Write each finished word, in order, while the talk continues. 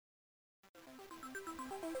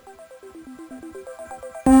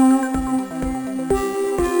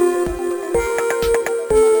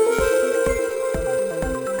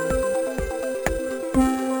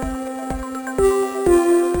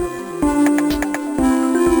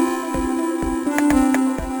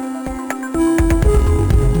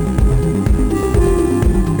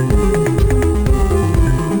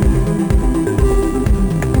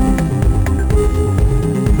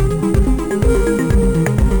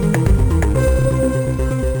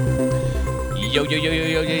Yo, yo, yo, yo,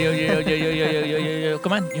 yo, yo, yo, yo, yo, yo, yo, yo, yo, yo, yo.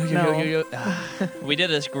 Come on. Yo, yo, yo, yo, yo. We did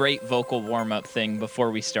this great vocal warm-up thing before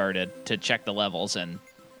we started to check the levels, and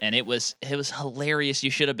it was hilarious. You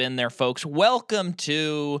should have been there, folks. Welcome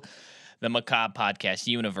to the Macabre Podcast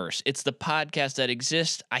Universe. It's the podcast that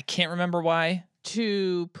exists. I can't remember why.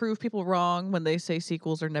 To prove people wrong when they say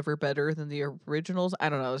sequels are never better than the originals. I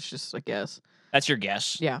don't know. It's just a guess. That's your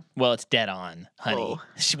guess? Yeah. Well, it's dead on, honey. Whoa.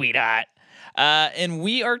 Sweetheart. And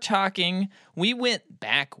we are talking, we went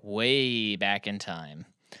way back in time.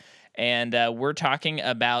 And we're talking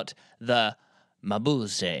about the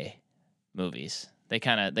Mabuse movies. They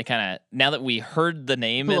kind of, now that we heard the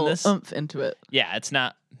name in this. Oomph into it. Yeah, it's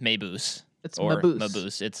not Mabuse. It's or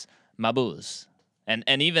Mabuse. It's Mabuse.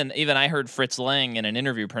 And even I heard Fritz Lang in an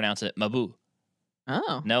interview pronounce it Mabuse.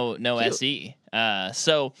 Oh. No cute. SE.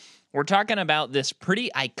 So we're talking about this pretty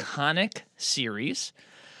iconic series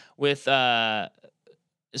with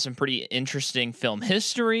some pretty interesting film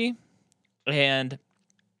history. And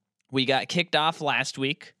we got kicked off last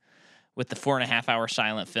week with the 4.5-hour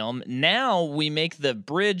silent film. Now we make the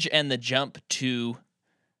bridge and the jump to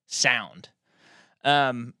sound,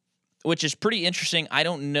 which is pretty interesting. I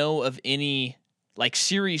don't know of any like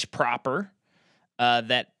series proper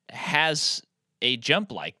that has a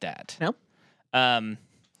jump like that. No.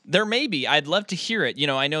 There may be. I'd love to hear it. You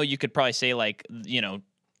know, I know you could probably say like, you know,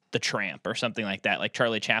 The Tramp or something like that, like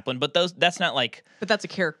Charlie Chaplin, but that's not like. But that's a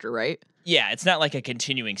character, right? Yeah, it's not like a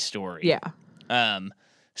continuing story. Yeah.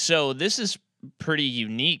 So this is pretty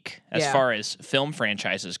unique as far as film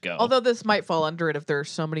franchises go. Although this might fall under it if there are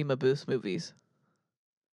so many Mabuse movies.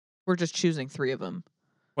 We're just choosing 3 of them.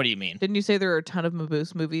 What do you mean? Didn't you say there are a ton of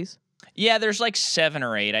Mabuse movies? Yeah, there's like 7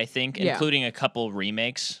 or 8, I think, including a couple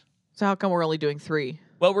remakes. So how come we're only doing 3?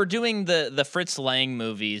 Well, we're doing the Fritz Lang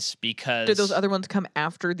movies because Did those other ones come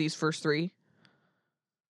after these first 3?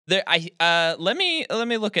 There, let me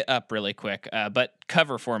look it up really quick. But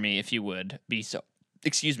cover for me if you would be so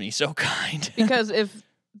kind. Because if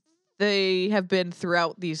they have been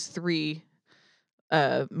throughout these 3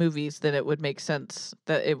 movies, then it would make sense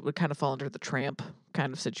that it would kind of fall under the Tramp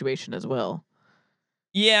kind of situation as well.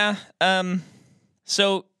 Yeah.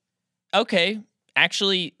 So, okay.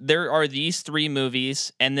 Actually, there are these 3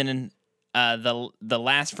 movies, and then the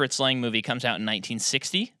last Fritz Lang movie comes out in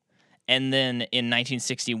 1960, and then in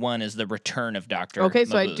 1961 is The Return of Dr. Okay,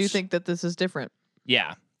 so Mabuse. I do think that this is different.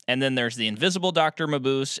 Yeah. And then there's The Invisible Dr.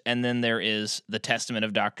 Mabuse, and then there is The Testament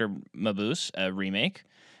of Dr. Mabuse, a remake.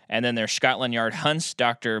 And then there's Scotland Yard Hunt's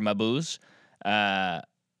Dr. Mabuse, not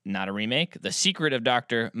a remake. The Secret of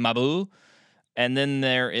Dr. Mabuse. And then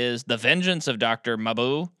there is The Vengeance of Dr.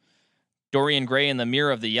 Mabuse, Dorian Gray and the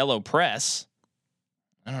Mirror of the Yellow Press.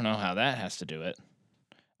 I don't know how that has to do it.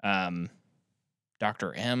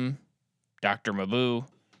 Dr. M, Dr. Mabuse,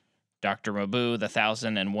 Dr. Mabuse, The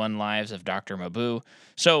 1,001 Lives of Dr. Mabuse.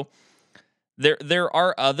 So there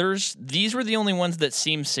are others. These were the only ones that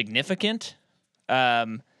seemed significant.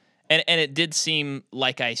 And it did seem,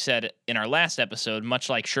 like I said in our last episode, much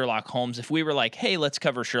like Sherlock Holmes. If we were like, hey, let's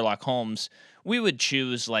cover Sherlock Holmes, we would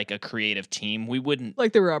choose like a creative team. We wouldn't.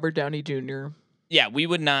 Like the Robert Downey Jr. Yeah, we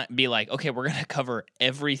would not be like, okay, we're going to cover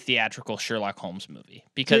every theatrical Sherlock Holmes movie.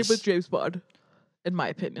 Because Same with James Bond, in my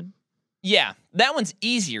opinion. Yeah, that one's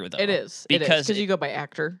easier, though. It is. Because you go by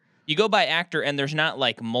actor. You go by actor, and there's not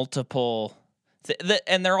like multiple.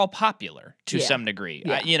 And they're all popular to some degree.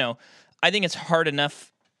 Yeah. I think it's hard enough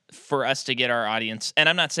for us to get our audience, and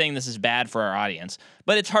I'm not saying this is bad for our audience,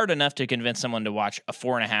 but it's hard enough to convince someone to watch a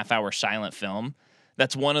 4.5-hour silent film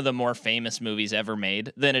that's one of the more famous movies ever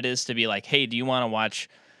made than it is to be like, hey, do you want to watch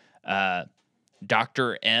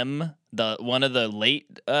Dr. M, one of the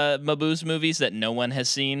late Mabuse movies that no one has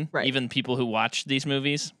seen, right. Even people who watched these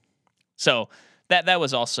movies. So that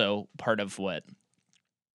was also part of what,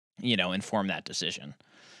 informed that decision.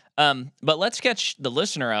 But let's catch the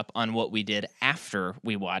listener up on what we did after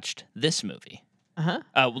we watched this movie.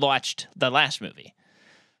 Watched the last movie.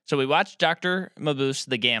 So we watched Dr. Mabuse,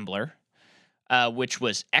 the Gambler, which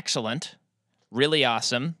was excellent, really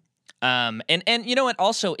awesome. And you know what?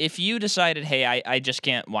 Also, if you decided, hey, I just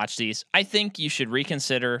can't watch these, I think you should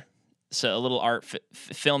reconsider. So a little art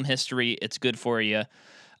film history, it's good for you.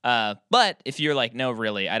 But if you're like, no,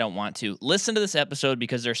 really, I don't want to, listen to this episode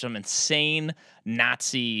because there's some insane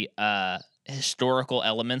Nazi historical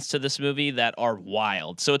elements to this movie that are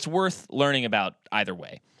wild. So it's worth learning about either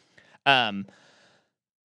way.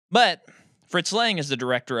 But Fritz Lang is the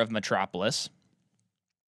director of Metropolis,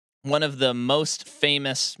 one of the most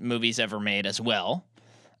famous movies ever made as well.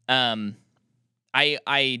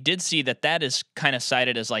 I did see that is kind of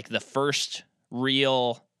cited as like the first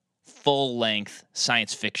real full-length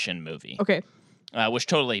science fiction movie. Okay. which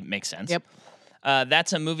totally makes sense. Yep.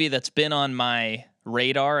 That's a movie that's been on my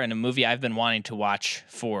radar and a movie I've been wanting to watch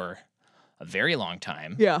for a very long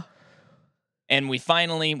time. Yeah. And we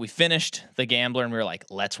finished The Gambler, and we were like,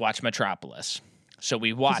 let's watch Metropolis. So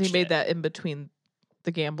we watched Because he made it. that in between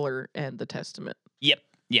The Gambler and The Testament. Yep.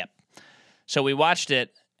 So we watched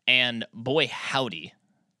it, and boy, howdy,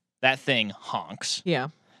 that thing honks. Yeah.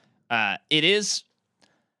 It is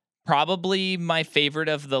probably my favorite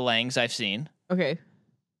of the Langs I've seen. Okay.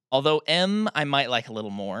 Although M, I might like a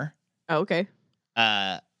little more. Oh, okay.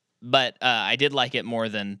 But I did like it more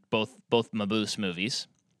than both Mabuse movies.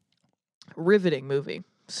 Riveting movie.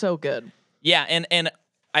 So good. Yeah, and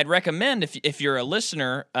I'd recommend if you're a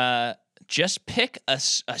listener, just pick a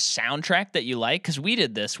soundtrack that you like, because we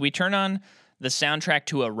did this. We turned on the soundtrack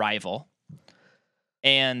to Arrival,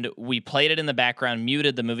 and we played it in the background,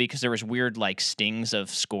 muted the movie because there was weird like stings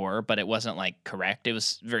of score, but it wasn't like correct. It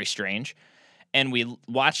was very strange, and we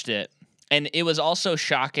watched it. And it was also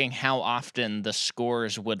shocking how often the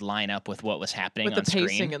scores would line up with what was happening With on the pacing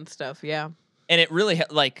screen. and stuff, yeah. And it really,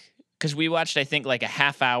 like, because we watched, I think, like a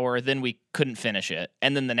half hour, then we couldn't finish it.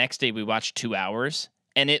 And then the next day we watched 2 hours,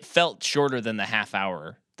 and it felt shorter than the half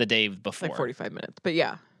hour the day before. Like 45 minutes, but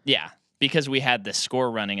yeah. Yeah, because we had the score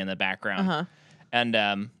running in the background. Uh-huh. And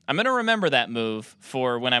I'm going to remember that move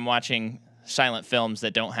for when I'm watching silent films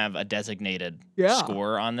that don't have a designated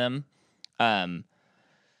score on them.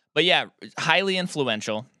 But yeah, highly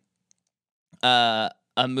influential. A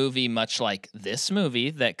movie much like this movie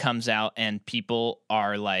that comes out and people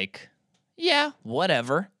are like, yeah,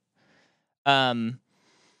 whatever.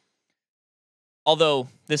 Although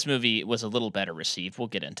this movie was a little better received. We'll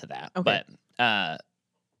get into that. Okay. But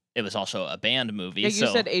it was also a banned movie. Yeah, you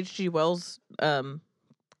so said H.G. Wells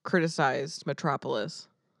criticized Metropolis.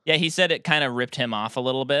 Yeah, he said it kind of ripped him off a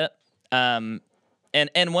little bit. And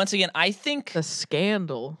once again, I think... The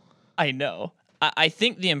scandal. I know. I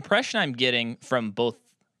think the impression I'm getting from both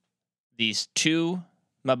these two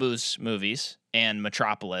Mabuse movies and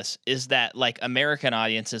Metropolis is that, like, American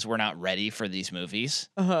audiences were not ready for these movies.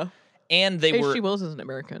 Uh-huh. And they were... H.G. Wells isn't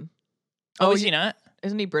American. Oh, is he not?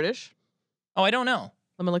 Isn't he British? Oh, I don't know.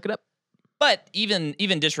 Let me look it up. But even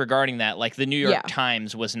disregarding that, like, the New York Yeah.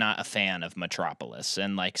 Times was not a fan of Metropolis,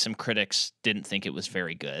 and, like, some critics didn't think it was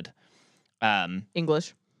very good.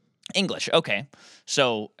 English. English, okay.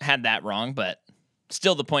 So had that wrong, but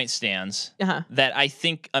still the point stands Uh-huh. that I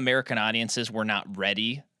think American audiences were not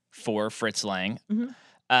ready for Fritz Lang.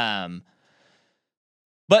 Mm-hmm.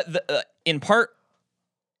 But in part,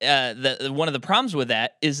 one of the problems with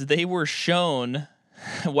that is they were shown.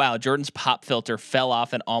 Wow, Jordan's pop filter fell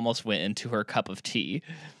off and almost went into her cup of tea.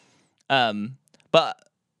 But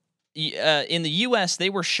in the U.S., they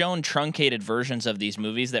were shown truncated versions of these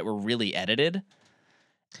movies that were really edited.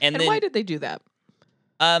 And then, why did they do that?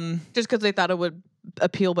 Just because they thought it would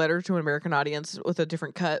appeal better to an American audience with a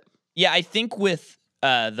different cut? Yeah, I think with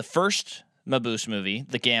the first Mabuse movie,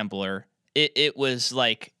 The Gambler, it was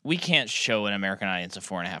like, we can't show an American audience a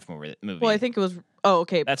 4.5 movie. Well, I think it was... Oh,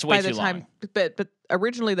 okay. That's way by the too time, long. But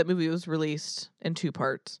originally that movie was released in 2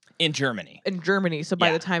 parts. In Germany. In Germany, so by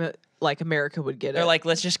Yeah. the time America would get They're it. like,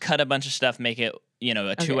 let's just cut a bunch of stuff, make it,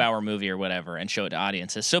 a 2-hour movie or whatever, and show it to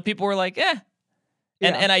audiences. So people were like, eh.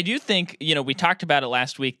 And I do think, we talked about it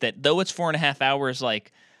last week, that though it's 4.5 hours,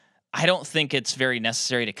 like, I don't think it's very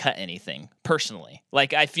necessary to cut anything, personally.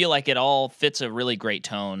 Like, I feel like it all fits a really great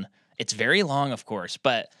tone. It's very long, of course,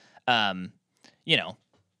 but,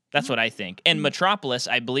 that's what I think. And Metropolis,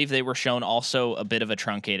 I believe they were shown also a bit of a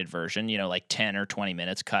truncated version, like 10 or 20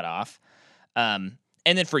 minutes cut off. And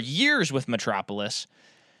then for years with Metropolis,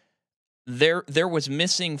 there was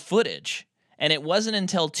missing footage. And it wasn't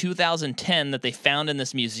until 2010 that they found in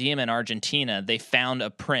this museum in Argentina, they found a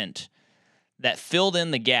print that filled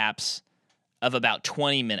in the gaps of about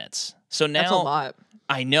 20 minutes. So now... That's a lot.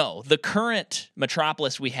 I know. The current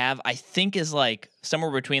Metropolis we have, I think, is like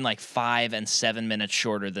somewhere between like 5 and 7 minutes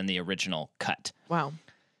shorter than the original cut. Wow.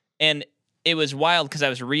 And it was wild because I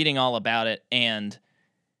was reading all about it, and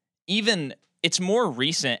even it's more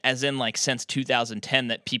recent, as in like since 2010,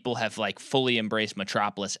 that people have like fully embraced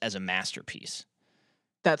Metropolis as a masterpiece.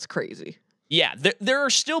 That's crazy. Yeah, there are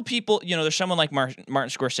still people, there's someone like Martin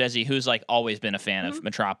Scorsese who's like always been a fan of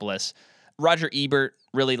Metropolis. Roger Ebert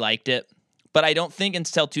really liked it. But I don't think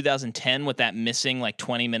until 2010, with that missing like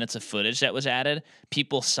 20 minutes of footage that was added,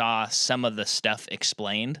 people saw some of the stuff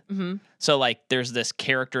explained. Mm-hmm. So like there's this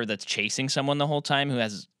character that's chasing someone the whole time who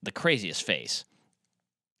has the craziest face.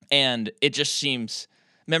 And it just seems,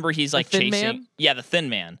 remember he's like Thin chasing. Man? Yeah, the Thin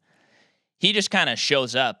Man. He just kind of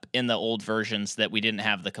shows up in the old versions that we didn't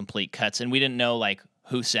have the complete cuts, and we didn't know like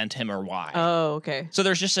who sent him or why. Oh, okay. So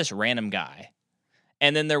there's just this random guy.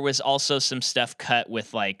 And then there was also some stuff cut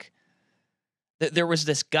with like, there was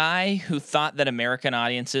this guy who thought that American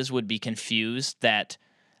audiences would be confused that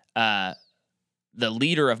the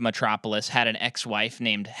leader of Metropolis had an ex-wife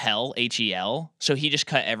named Hel, Hel. So he just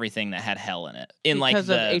cut everything that had Hel in it. Because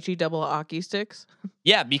of He double hockey sticks?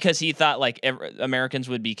 Yeah, because he thought like Americans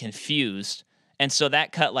would be confused. And so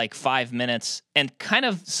that cut like 5 minutes and kind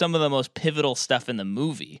of some of the most pivotal stuff in the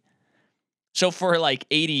movie. So for like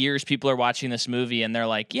 80 years, people are watching this movie and they're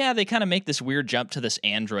like, yeah, they kind of make this weird jump to this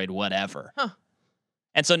android, whatever. Huh.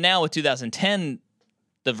 And so now with 2010,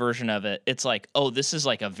 the version of it, it's like, oh, this is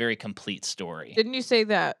like a very complete story. Didn't you say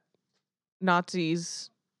that Nazis,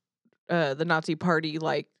 the Nazi party,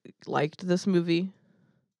 liked this movie?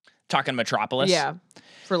 Talking Metropolis? Yeah,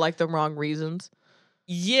 for like the wrong reasons.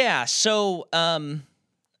 Yeah, so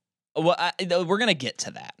we're gonna get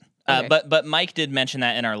to that. Okay. But Mike did mention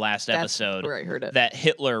that in our last episode. Where I heard it. That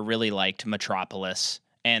Hitler really liked Metropolis,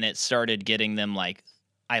 and it started getting them like,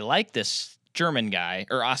 I like this German guy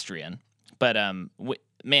or Austrian, but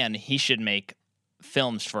man, he should make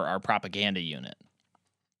films for our propaganda unit.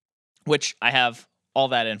 Which I have all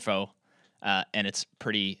that info, and it's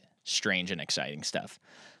pretty strange and exciting stuff.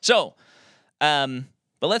 So, but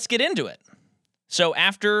let's get into it. So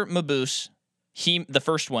after Mabuse, the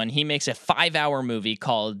first one, he makes a 5-hour movie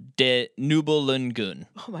called De Nibelungen.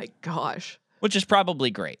 Oh my gosh. Which is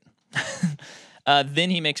probably great. Then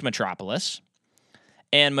he makes Metropolis.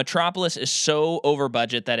 And Metropolis is so over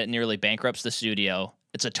budget that it nearly bankrupts the studio.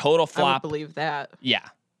 It's a total flop. I would believe that. Yeah.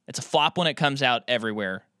 It's a flop when it comes out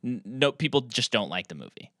everywhere. No, people just don't like the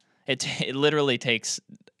movie. It literally takes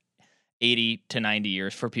 80 to 90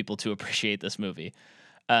 years for people to appreciate this movie.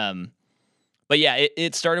 But yeah,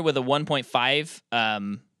 it started with a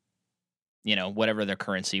 1.5, whatever their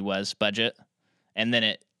currency was, budget. And then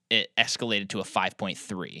it escalated to a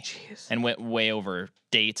 5.3 and went way over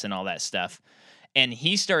dates and all that stuff. And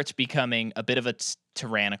he starts becoming a bit of a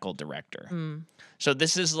tyrannical director. Mm. So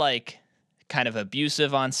this is like kind of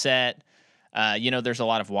abusive on set. There's a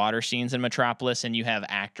lot of water scenes in Metropolis, and you have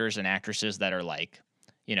actors and actresses that are like,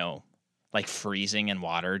 like freezing in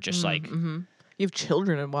water, just like... Mm-hmm. You have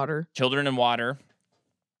children in water. Children in water.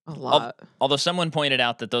 A lot. Although someone pointed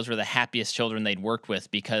out that those were the happiest children they'd worked with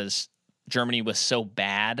because Germany was so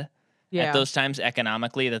bad at those times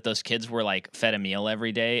economically that those kids were like fed a meal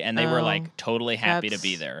every day and they were like totally happy to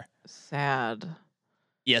be there. Sad.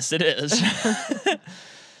 Yes, it is.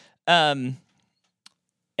 And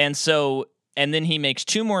then he makes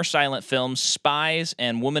 2 more silent films, Spies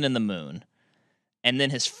and Woman in the Moon. And then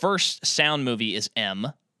his first sound movie is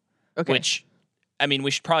M, which... I mean,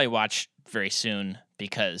 we should probably watch very soon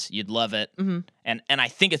because you'd love it. Mm-hmm. And I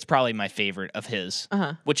think it's probably my favorite of his,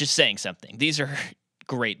 which is saying something. These are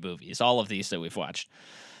great movies, all of these that we've watched.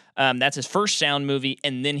 That's his first sound movie,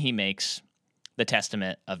 and then he makes The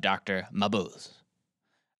Testament of Dr. Mabuse.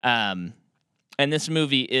 And this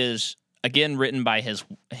movie is, again, written by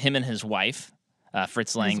him and his wife,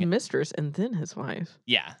 Fritz Lang. His mistress and then his wife.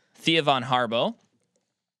 Yeah. Thea von Harbo.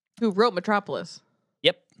 Who wrote Metropolis.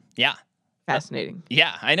 Yep. Yeah. Fascinating.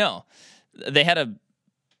 Yeah, I know. They had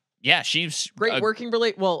she's great working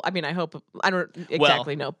relate. Well, I mean, I hope I don't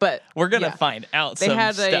exactly know, but we're gonna find out. They some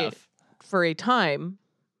had stuff for a time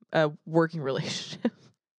a working relationship.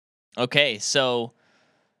 Okay, so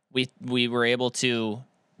we were able to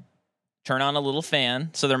turn on a little fan,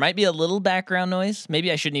 so there might be a little background noise.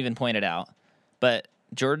 Maybe I shouldn't even point it out, but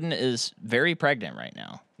Jordan is very pregnant right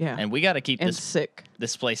now. Yeah, and we got to keep sick.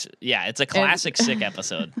 This place. Yeah, it's a classic sick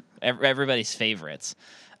episode. Everybody's favorites.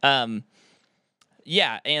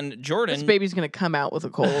 Yeah, and Jordan... This baby's going to come out with a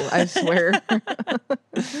cold, I swear.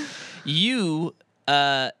 You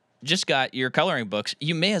just got your coloring books.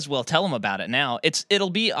 You may as well tell them about it now. It'll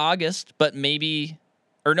be August, but maybe...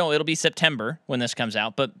 Or no, it'll be September when this comes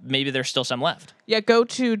out, but maybe there's still some left. Yeah, go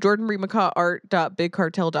to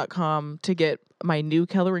jordanmarieMcCawart.bigcartel.com to get my new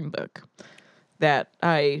coloring book that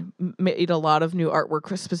I made a lot of new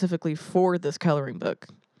artwork specifically for this coloring book.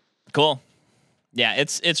 Cool. Yeah,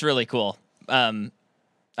 it's really cool.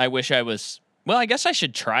 I wish I was... Well, I guess I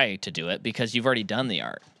should try to do it because you've already done the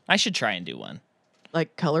art. I should try and do one.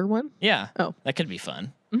 Like color one? Yeah. Oh. That could be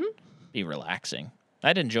fun. Mm-hmm. Be relaxing.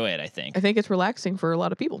 I'd enjoy it, I think. I think it's relaxing for a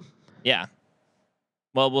lot of people. Yeah.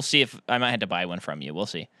 Well, we'll see if... I might have to buy one from you. We'll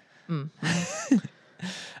see.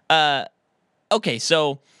 Mm-hmm. Okay,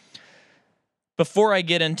 so... Before I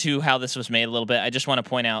get into how this was made a little bit, I just want to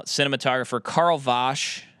point out cinematographer Carl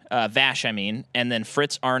Vash, and then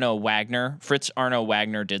Fritz Arno Wagner. Fritz Arno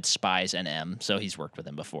Wagner did Spies and M, so he's worked with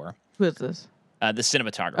him before. Who is this? The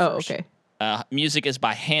cinematographer. Oh, okay. Music is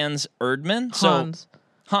by Hans Erdmann. Hans.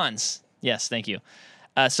 Hans. Yes, thank you.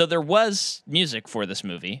 So there was music for this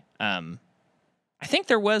movie. I think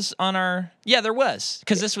there was on our... Yeah, there was,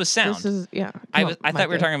 because this was sound. This is, yeah. I thought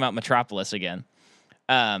we were talking about Metropolis again.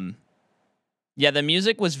 Yeah, the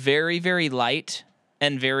music was very, very light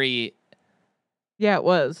and very... Yeah, it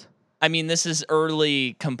was. I mean, this is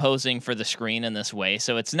early composing for the screen in this way,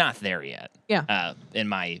 so it's not there yet. Yeah. In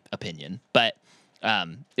my opinion. But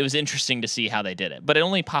it was interesting to see how they did it. But it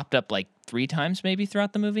only popped up like 3 times maybe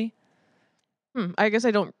throughout the movie. I guess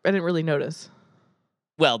I didn't really notice.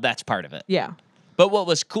 Well, that's part of it. Yeah. But what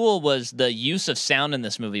was cool was the use of sound in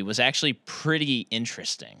this movie was actually pretty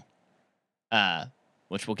interesting,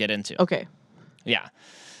 which we'll get into. Okay. Yeah.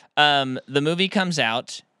 The movie comes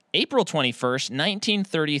out April 21st,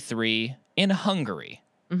 1933 in Hungary.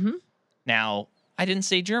 Mm-hmm. Now, I didn't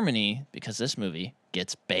say Germany because this movie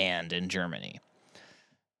gets banned in Germany.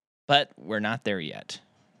 But we're not there yet.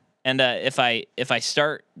 And if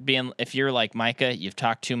you're like Micah, you've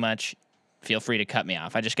talked too much, feel free to cut me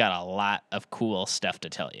off. I just got a lot of cool stuff to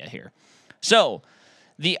tell you here. So,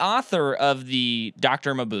 the author of the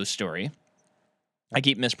Dr. Mabuse story, I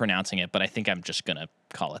keep mispronouncing it, but I think I'm just going to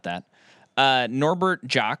call it that. Norbert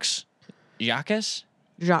Jacques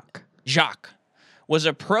was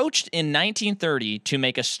approached in 1930 to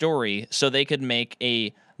make a story so they could make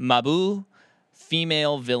a Mabuse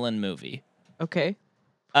female villain movie. Okay.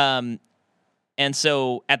 And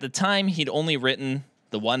so at the time, he'd only written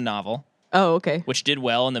the one novel. Oh, okay. Which did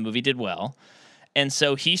well, and the movie did well. And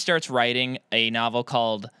so he starts writing a novel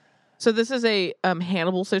called... So this is a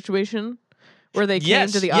Hannibal situation where they came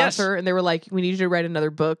to the author and they were like, we need you to write another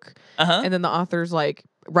book. Uh-huh. And then the author's like,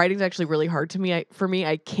 writing's actually really hard to me. For me,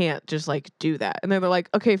 I can't just like do that. And then they're like,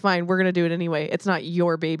 okay, fine, we're going to do it anyway. It's not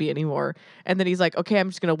your baby anymore. And then he's like, okay, I'm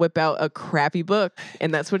just going to whip out a crappy book.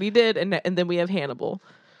 And that's what he did. And then we have Hannibal.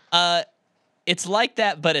 It's like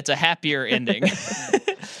that, but it's a happier ending.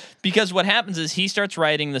 Because what happens is he starts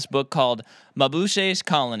writing this book called Mabuse's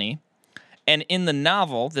Colony. And in the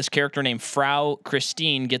novel, this character named Frau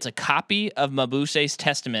Christine gets a copy of Mabuse's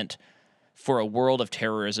testament for a world of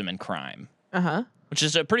terrorism and crime. Uh-huh. Which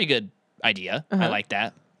is a pretty good idea. Uh-huh. I like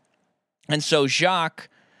that. And so Jacques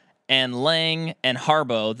and Lang and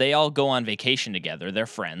Harbo, they all go on vacation together. They're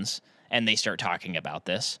friends. And they start talking about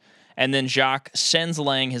this. And then Jacques sends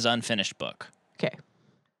Lang his unfinished book. Okay.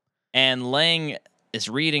 And Lang is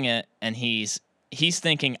reading it, and he's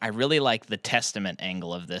thinking, I really like the testament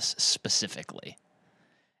angle of this specifically.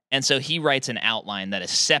 And so he writes an outline that is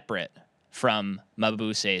separate from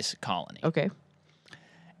Mabuse's Colony. Okay.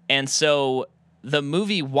 And so the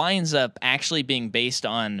movie winds up actually being based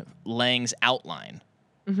on Lang's outline.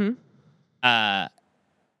 Mm-hmm.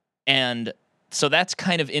 And so that's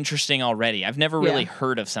kind of interesting already. I've never really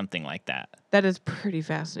heard of something like that. That is pretty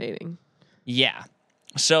fascinating. Yeah.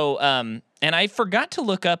 So, and I forgot to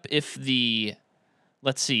look up if the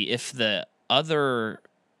other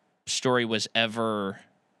story was ever...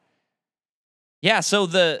 Yeah, so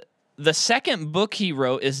the second book he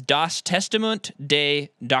wrote is Das Testament de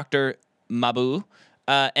Dr. Mabuse,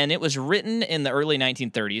 and it was written in the early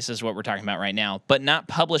 1930s, is what we're talking about right now, but not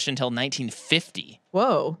published until 1950.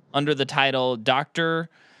 Whoa. Under the title Dr.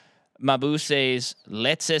 Mabuse's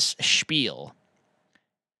Letztes Spiel.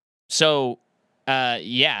 So,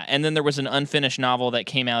 yeah, and then there was an unfinished novel that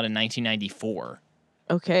came out in 1994.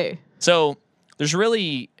 Okay. So, there's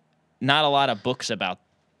really not a lot of books about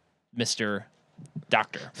Mr.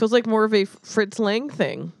 Doctor. Feels like more of a Fritz Lang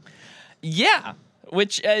thing. Yeah,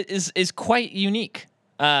 which is quite unique.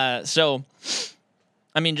 So,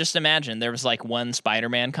 I mean, just imagine there was like one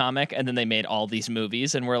Spider-Man comic, and then they made all these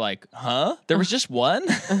movies, and we're like, huh? There was just one?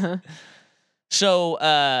 Uh-huh.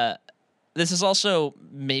 So, this is also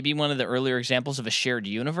maybe one of the earlier examples of a shared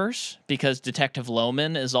universe, because Detective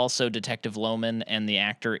Lohman is also Detective Lohman and the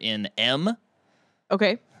actor in M.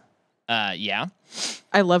 Okay. Yeah.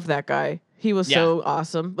 I love that guy. He was so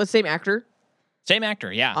awesome. But same actor? Same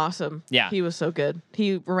actor, yeah. Awesome. Yeah. He was so good.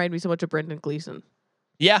 He reminded me so much of Brendan Gleeson.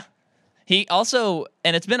 Yeah. He also,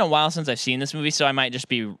 and it's been a while since I've seen this movie, so I might just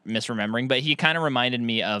be misremembering, but he kind of reminded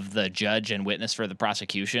me of the judge and witness for the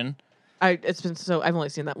prosecution. I've only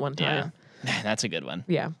seen that one time. Yeah. That's a good one.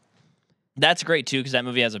 Yeah. That's great too, because that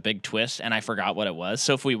movie has a big twist, and I forgot what it was.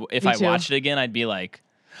 So if I watched it again, I'd be like,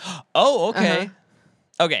 oh, okay.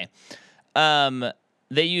 Uh-huh. Okay.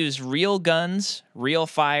 They use real guns, real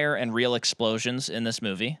fire, and real explosions in this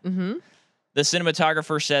movie. Mm-hmm. The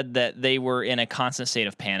cinematographer said that they were in a constant state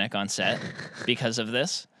of panic on set because of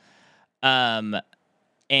this. And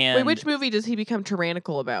And Wait, which movie does he become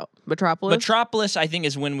tyrannical about? Metropolis? Metropolis, I think,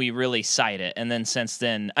 is when we really cite it. And then since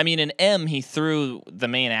then, I mean, in M, he threw the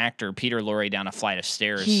main actor, Peter Lorre, down a flight of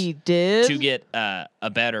stairs. He did? To get a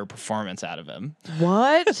better performance out of him.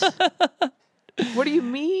 What? What do you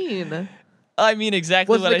mean? I mean,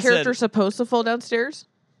 exactly what I said. Was the character supposed to fall downstairs?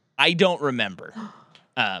 I don't remember.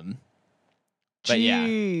 But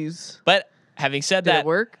Jeez. yeah. But having said Did that, it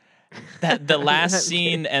work? that the last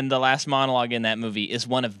scene and the last monologue in that movie is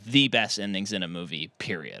one of the best endings in a movie,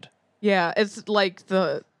 period. Yeah, it's like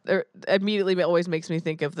immediately it always makes me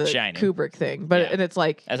think of the Shining. Kubrick thing. But Yeah. and it's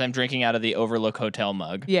like, As I'm drinking out of the Overlook Hotel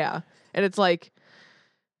mug. yeah. And it's like,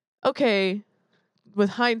 okay, with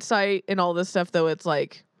hindsight and all this stuff, though, it's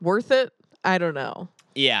like worth it. I don't know.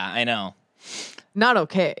 Yeah, I know. Not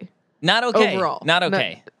okay. Not okay. Overall. Not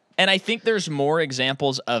okay. And I think there's more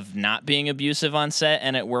examples of not being abusive on set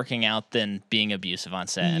and it working out than being abusive on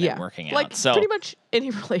set and it working out. Like So pretty much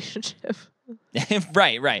any relationship.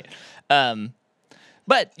 right.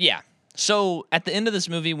 But yeah. So at the end of this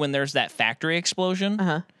movie, when there's that factory explosion,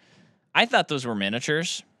 Uh-huh. I thought those were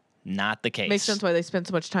miniatures. Not the case. Makes sense why they spend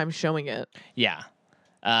so much time showing it. Yeah.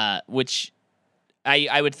 Which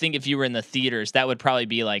I would think if you were in the theaters, that would probably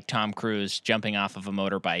be like Tom Cruise jumping off of a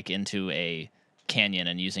motorbike into a canyon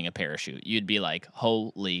and using a parachute. You'd be like,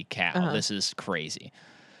 holy cow, this is crazy.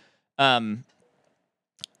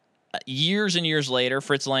 Years and years later,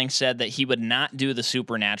 Fritz Lang said that he would not do the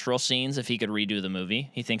supernatural scenes if he could redo the movie.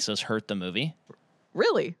 He thinks those hurt the movie.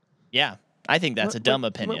 Really? Yeah. I think that's a dumb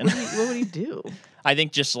opinion. What would he do? I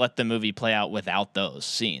think just let the movie play out without those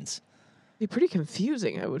scenes. Be pretty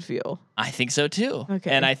confusing, I would feel. I think so too. Okay.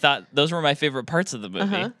 And I thought those were my favorite parts of the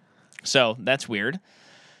movie. So that's weird.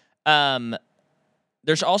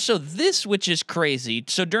 There's also this, which is crazy.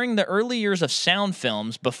 So during the early years of sound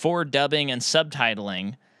films, before dubbing and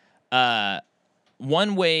subtitling,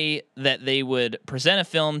 one way that they would present a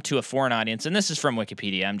film to a foreign audience, and this is from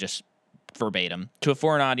Wikipedia, I'm just verbatim, to a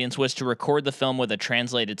foreign audience was to record the film with a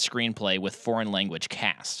translated screenplay with foreign language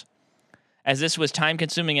cast. As this was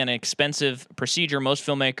time-consuming and expensive procedure, most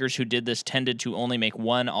filmmakers who did this tended to only make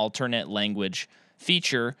one alternate language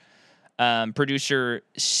feature. Producer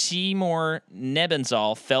Seymour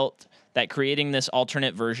Nebenzahl felt that creating this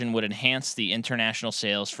alternate version would enhance the international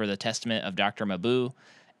sales for The Testament of Dr. Mabuse,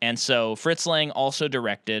 and so Fritz Lang also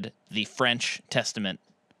directed the French Testament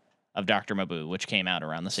of Dr. Mabuse, which came out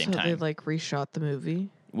around the same time. So they like reshot the movie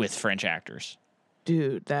with French actors.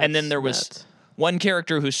 Dude, that's and then there was nuts. one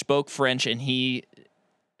character who spoke French, and he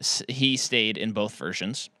stayed in both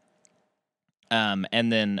versions. And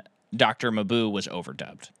then Dr. Mabuse was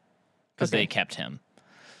overdubbed because they kept him.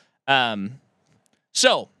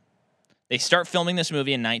 So they start filming this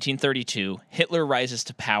movie in 1932. Hitler rises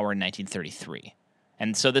to power in 1933.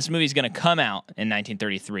 And so this movie's going to come out in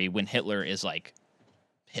 1933 when Hitler is like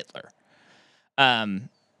Hitler. And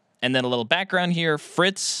then a little background here.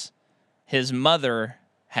 Fritz, his mother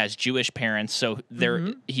has Jewish parents, so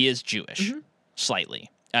he is Jewish, slightly.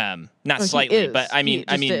 Not slightly, but I mean,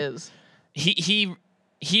 is.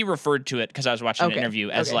 he referred to it because I was watching an interview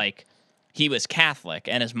as like he was Catholic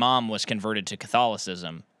and his mom was converted to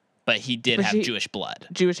Catholicism, but he did have Jewish blood,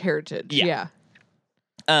 Jewish heritage. Yeah.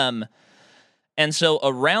 And so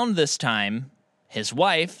around this time, his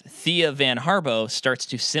wife, Thea Van Harbo, starts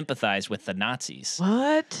to sympathize with the Nazis.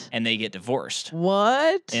 What? And they get divorced.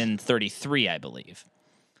 What? In 33, I believe.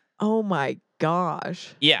 Oh my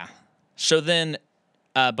gosh. Yeah. So then,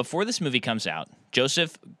 before this movie comes out,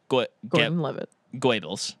 Joseph Gordon-Levitt.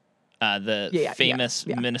 Goebbels, the famous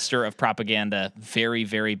minister of propaganda, very,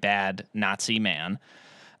 very bad Nazi man,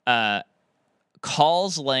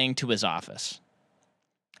 calls Lang to his office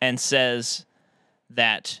and says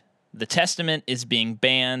that the Testament is being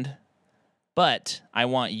banned, but I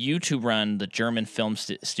want you to run the German film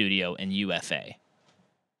studio in UFA.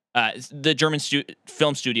 The German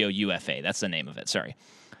film studio UFA, that's the name of it, sorry.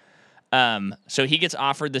 So he gets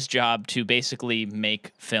offered this job to basically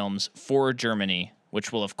make films for Germany,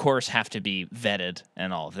 which will, of course, have to be vetted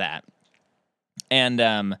and all of that.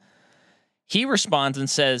 And he responds and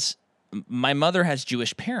says, my mother has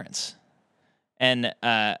Jewish parents. And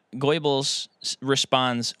Goebbels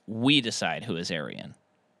responds, we decide who is Aryan.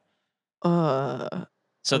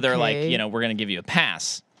 So they're like, we're going to give you a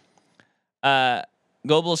pass.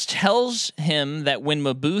 Goebbels tells him that when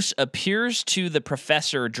Mabuse appears to the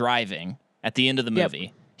professor driving at the end of the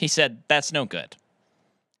movie, he said, that's no good.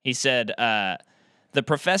 He said, the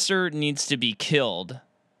professor needs to be killed.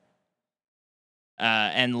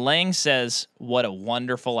 And Lang says, what a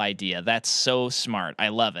wonderful idea. That's so smart. I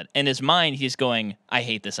love it. In his mind, he's going, I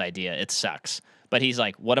hate this idea. It sucks. But he's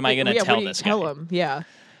like, what am I going to tell this guy? Tell him, yeah.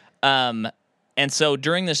 And so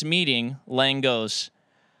during this meeting, Lang goes,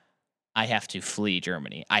 I have to flee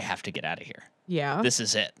Germany. I have to get out of here. Yeah. This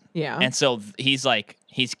is it. Yeah. And so he's like,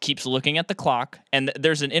 he keeps looking at the clock. And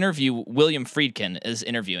there's an interview. William Friedkin is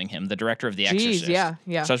interviewing him, the director of The Exorcist. Yeah.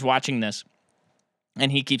 So I was watching this,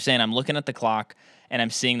 and he keeps saying, I'm looking at the clock, and I'm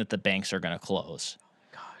seeing that the banks are going to close.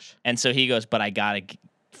 Gosh. And so he goes, but I got to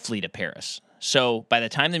flee to Paris. So by the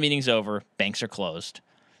time the meeting's over, banks are closed.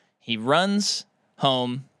 He runs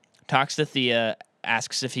home, talks to Thea,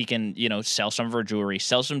 asks if he can, sell some of her jewelry,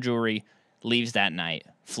 sells some jewelry, leaves that night,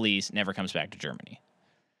 flees, never comes back to Germany.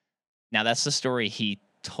 Now, that's the story he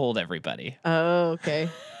told everybody. Oh, okay.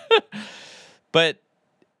 But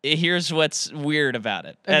here's what's weird about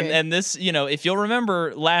it. Okay. And this, if you'll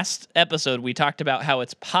remember last episode, we talked about how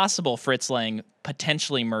it's possible Fritz Lang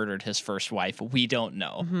potentially murdered his first wife. We don't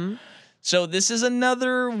know. Mm-hmm. So this is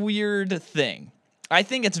another weird thing. I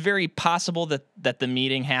think it's very possible that the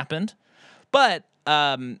meeting happened, but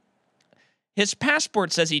his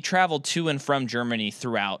passport says he traveled to and from Germany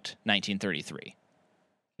throughout 1933.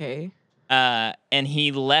 Okay. And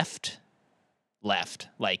he left,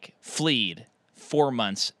 fleed 4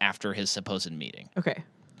 months after his supposed meeting. Okay.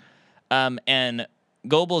 And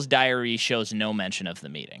Goebbels' diary shows no mention of the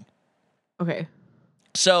meeting. Okay.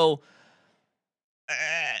 So,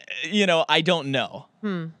 I don't know.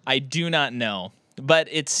 I do not know. But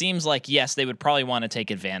it seems like, yes, they would probably want to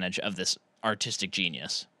take advantage of this artistic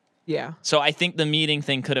genius. Yeah. So I think the meeting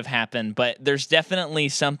thing could have happened, but there's definitely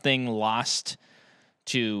something lost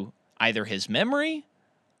to either his memory,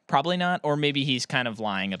 probably not, or maybe he's kind of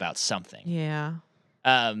lying about something. Yeah.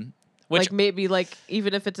 Which maybe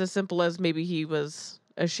even if it's as simple as maybe he was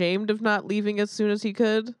ashamed of not leaving as soon as he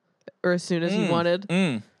could or as soon as he wanted.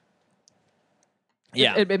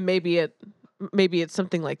 Yeah. And maybe it's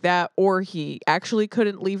something like that, or he actually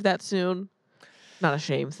couldn't leave that soon. Not a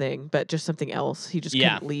shame thing, but just something else. He just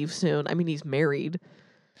couldn't leave soon. I mean, he's married.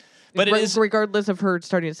 But it is, regardless of her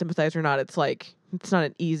starting to sympathize or not, it's not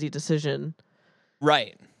an easy decision.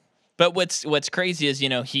 Right. But what's crazy is,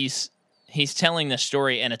 he's telling this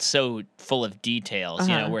story and it's so full of details,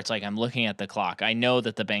 where it's like, I'm looking at the clock. I know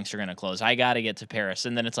that the banks are going to close. I got to get to Paris.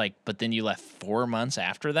 And then it's like, but then you left 4 months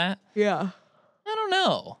after that? Yeah. I don't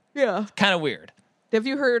know. Yeah. Kind of weird. Have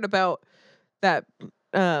you heard about that?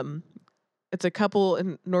 It's a couple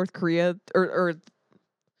in North Korea or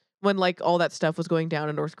when all that stuff was going down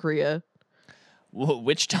in North Korea.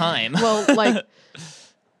 Which time? Well,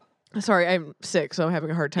 sorry, I'm sick, so I'm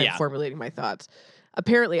having a hard time formulating my thoughts.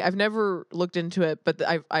 Apparently, I've never looked into it, but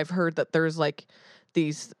I've heard that there's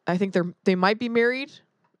these. I think they might be married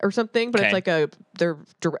or something, but it's they're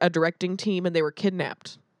a directing team, and they were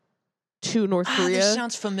kidnapped to North Korea. This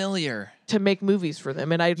sounds familiar. To make movies for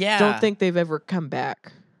them, and I don't think they've ever come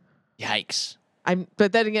back. Yikes!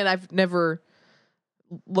 But then again, I've never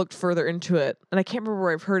looked further into it, and I can't remember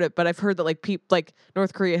where I've heard it, but I've heard that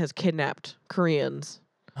North Korea has kidnapped Koreans.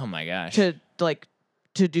 Oh my gosh!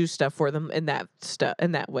 To do stuff for them in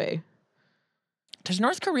that way. Does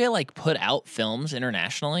North Korea put out films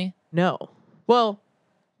internationally? No. Well,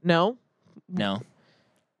 no. No.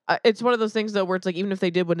 It's one of those things though where it's even if they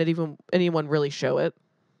did, wouldn't anyone really show it?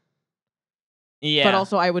 Yeah. But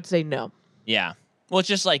also, I would say no. Yeah. Well, it's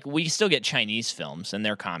just we still get Chinese films, and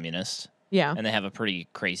they're communist. Yeah. And they have a pretty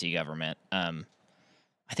crazy government.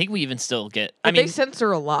 I think we even still get... they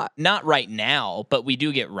censor a lot. Not right now, but we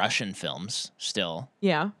do get Russian films still.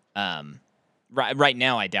 Yeah. Right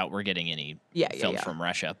now, I doubt we're getting any films from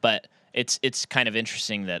Russia. But it's kind of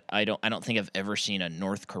interesting that I don't think I've ever seen a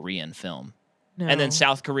North Korean film. No. And then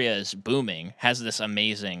South Korea is booming, has this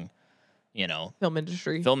amazing, film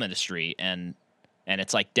industry, and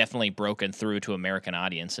it's definitely broken through to American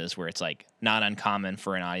audiences, where it's not uncommon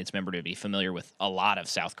for an audience member to be familiar with a lot of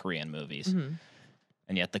South Korean movies. Mm-hmm.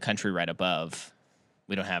 And yet the country right above,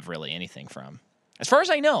 we don't have really anything from. As far as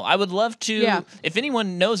I know, I would love to, if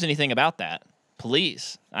anyone knows anything about that,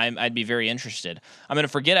 please, I'd be very interested. I'm going to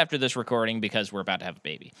forget after this recording because we're about to have a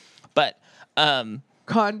baby. But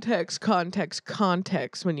context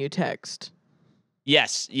when you text.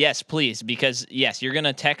 Yes, please, because you're going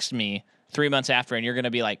to text me 3 months after and you're going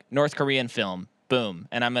to be like, North Korean film, boom.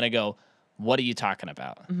 And I'm going to go, what are you talking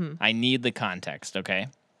about? Mm-hmm. I need the context, okay?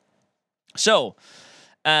 So,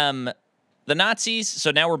 the Nazis,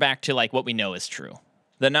 so now we're back to what we know is true.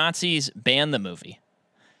 The Nazis banned the movie.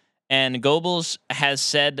 And Goebbels has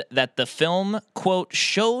said that the film, quote,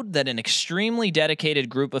 showed that an extremely dedicated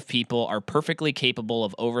group of people are perfectly capable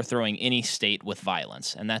of overthrowing any state with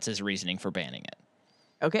violence. And that's his reasoning for banning it.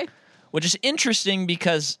 Okay. Which is interesting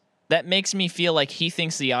because that makes me feel like he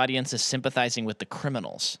thinks the audience is sympathizing with the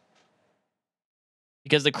criminals.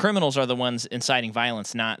 because the criminals are the ones inciting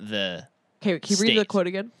violence, not the Okay, can you read the state. quote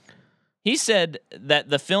again? He said that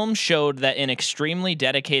the film showed that an extremely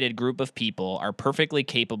dedicated group of people are perfectly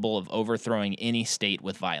capable of overthrowing any state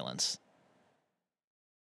with violence.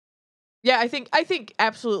 Yeah, I think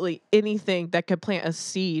absolutely anything that could plant a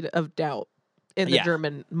seed of doubt in the Yeah.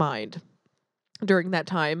 German mind during that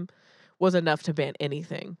time was enough to ban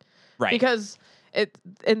anything. Right. Because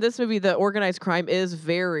in this movie, the organized crime is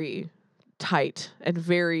very tight and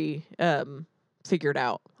very figured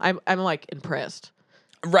out. I'm like impressed.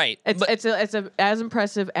 Right. It's as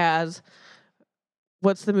impressive as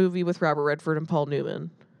what's the movie with Robert Redford and Paul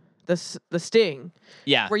Newman, the Sting.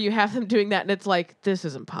 Yeah. Where you have them doing that, and it's like, this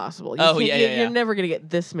is impossible. You're never gonna get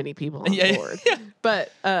this many people on board.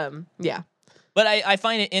 But yeah. But I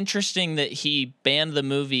find it interesting that he banned the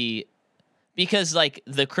movie because, like,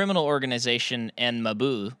 the criminal organization and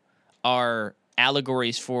Mabuse are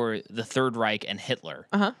allegories for the Third Reich and Hitler.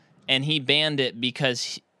 Uh-huh. And he banned it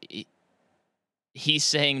because he's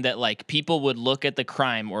saying that, like, people would look at the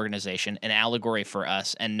crime organization, an allegory for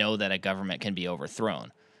us, and know that a government can be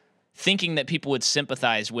overthrown, thinking that people would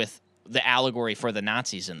sympathize with the allegory for the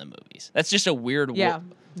Nazis in the movies. That's just a weird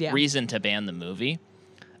reason to ban the movie.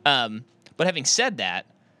 But having said that,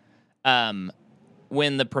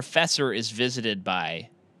 when the professor is visited by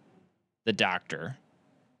the doctor,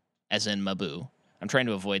 as in Mabuse, I'm trying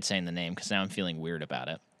to avoid saying the name because now I'm feeling weird about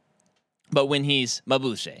it. But when he's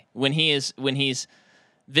Mabuse, when he's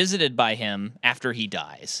visited by him after he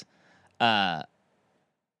dies,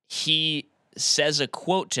 he says a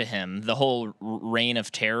quote to him, the whole reign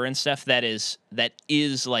of terror and stuff that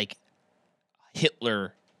is like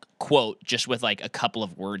Hitler quote, just with like a couple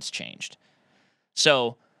of words changed.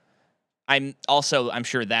 So I'm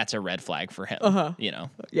sure that's a red flag for him. You know?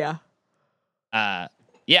 Yeah.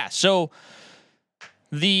 Yeah. So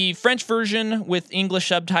the French version with English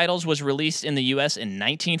subtitles was released in the U.S. in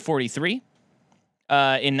 1943. In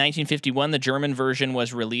 1951, the German version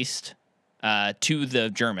was released to the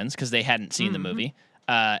Germans because they hadn't seen the movie.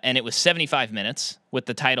 And it was 75 minutes with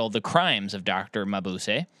the title The Crimes of Dr.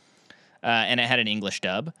 Mabuse. And it had an English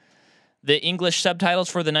dub. The English subtitles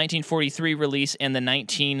for the 1943 release and the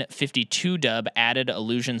 1952 dub added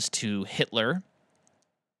allusions to Hitler.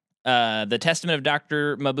 The Testament of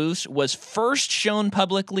Dr. Mabuse was first shown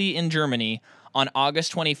publicly in Germany on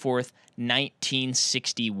August 24th,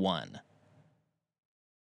 1961.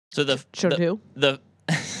 So the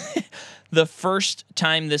first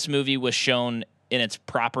time this movie was shown in its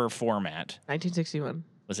proper format 1961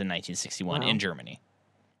 was in 1961 Wow. in Germany.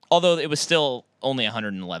 Although it was still only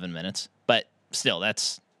 111 minutes, but still,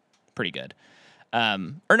 that's pretty good.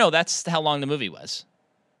 Or no, that's how long the movie was.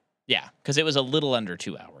 Yeah, because it was a little under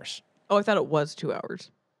 2 hours. Oh, I thought it was 2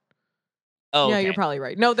 hours. Oh, yeah, okay. you're probably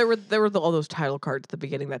right. No, there were all those title cards at the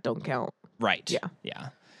beginning that don't count. Right. Yeah.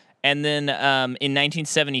 And then in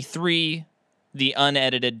 1973, the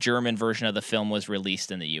unedited German version of the film was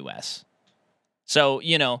released in the U.S. So,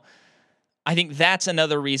 you know, I think that's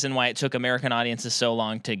another reason why it took American audiences so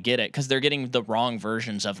long to get it, because they're getting the wrong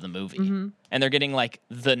versions of the movie. And they're getting, like,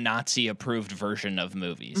 the Nazi-approved version of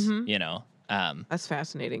movies, you know? That's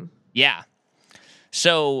fascinating. Yeah.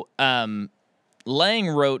 So, Lang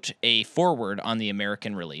wrote a foreword on the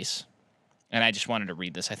American release, and I just wanted to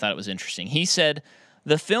read this. I thought it was interesting. He said,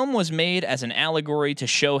 "The film was made as an allegory to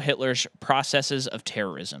show Hitler's processes of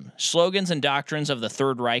terrorism. Slogans and doctrines of the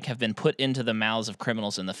Third Reich have been put into the mouths of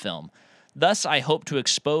criminals in the film. Thus, I hope to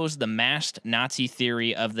expose the masked Nazi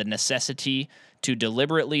theory of the necessity to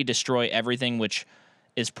deliberately destroy everything which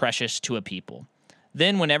is precious to a people.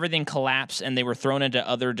 Then, when everything collapsed and they were thrown into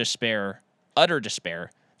utter despair,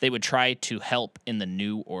 they would try to help in the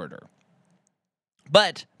new order."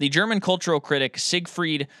 But the German cultural critic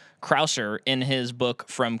Siegfried Krauser, in his book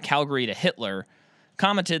From Calgary to Hitler,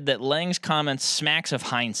 commented that Lang's comments smacks of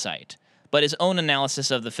hindsight, but his own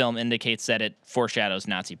analysis of the film indicates that it foreshadows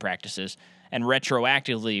Nazi practices and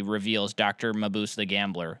retroactively reveals Dr. Mabuse the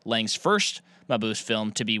Gambler, Lang's first Mabuse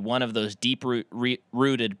film, to be one of those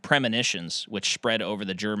deep-rooted premonitions which spread over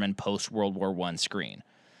the German post-World War I screen.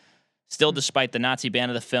 Still, despite the Nazi ban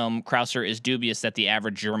of the film, Krauser is dubious that the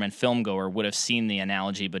average German filmgoer would have seen the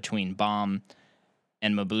analogy between Baum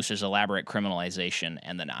and Mabuse's elaborate criminalization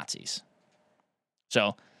and the Nazis.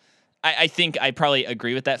 So, I think I probably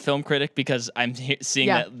agree with that film critic, because I'm seeing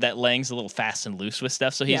that Lang's a little fast and loose with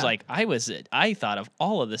stuff. So he's like, I thought of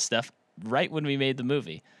all of this stuff right when we made the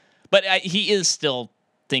movie. But he is still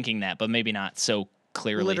thinking that, but maybe not so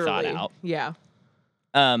clearly thought out. Yeah.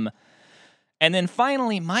 And then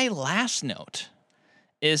finally, my last note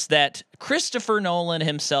is that Christopher Nolan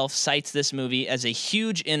himself cites this movie as a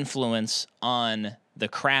huge influence on the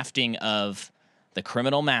crafting of the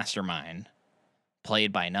criminal mastermind,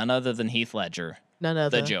 played by none other than Heath Ledger, None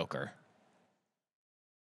other. the Joker.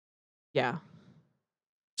 Yeah.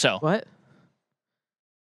 So, What?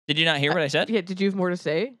 did you not hear what I said? Yeah. Did you have more to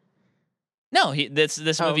say? No, this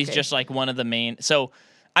movie's okay. just like one of the main. So,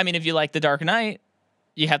 I mean, if you like The Dark Knight,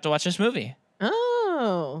 you have to watch this movie.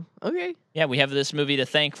 Oh, okay. Yeah, we have this movie to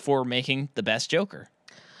thank for making the best Joker.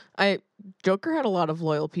 Joker had a lot of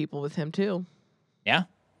loyal people with him too. Yeah.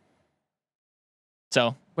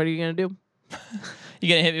 So, What are you gonna do? you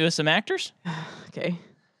gonna hit me with some actors? Okay.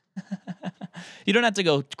 You don't have to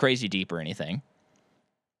go crazy deep or anything.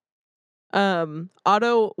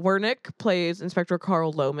 Otto Wernick plays Inspector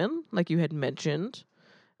Carl Lohman, like you had mentioned.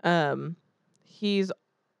 He's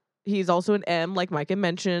also an M, like Micah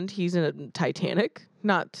mentioned. He's in a Titanic,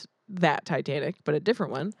 not that Titanic, but a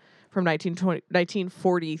different one from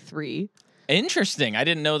 1943. Interesting. I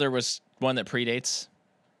didn't know there was one that predates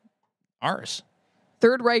ours.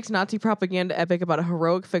 Third Reich's Nazi propaganda epic about a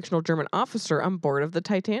heroic fictional German officer on board of the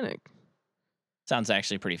Titanic. Sounds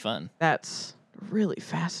actually pretty fun. That's really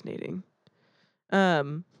fascinating.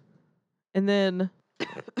 And then,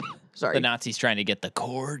 sorry. The Nazis trying to get the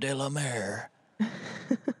Corps de la Mer.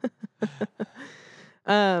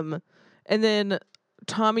 And then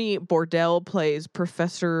Tommy Bordell plays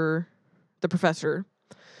the professor.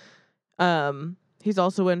 He's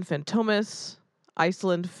also in Fantomas,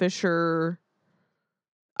 Iceland Fisherman.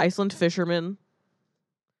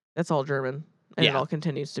 That's all German, and it all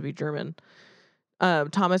continues to be German.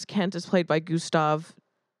 Thomas Kent is played by Gustav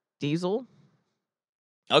Diesel.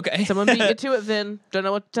 Okay. Someone beat you to it, Vin. Don't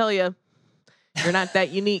know what to tell you. You're not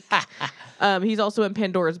that unique. He's also in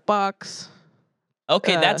Pandora's Box.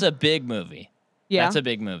 Okay, that's a big movie. Yeah. That's a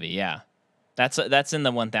big movie, yeah. That's in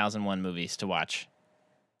the 1001 movies to watch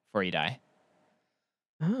before you die.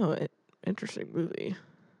 Oh, interesting movie.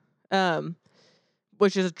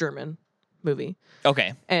 Which is a German movie.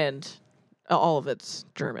 Okay. And all of it's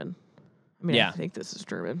German. I mean, Yeah. I think this is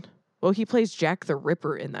German. Well, he plays Jack the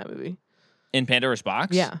Ripper in that movie. In Pandora's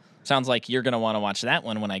Box? Yeah. Sounds like you're going to want to watch that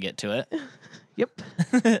one when I get to it. Yep.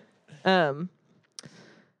 And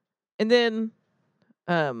then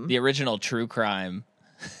The original true crime,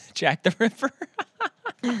 Jack the Ripper.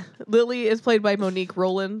 Lily is played by Monique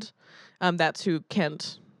Roland. That's who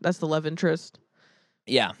Kent. That's the love interest.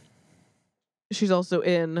 Yeah. She's also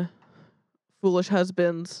in Foolish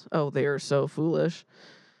Husbands. Oh, they are so foolish.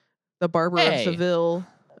 The Barber of Seville,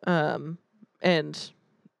 and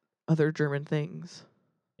other German things.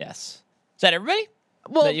 Yes. Is that everybody?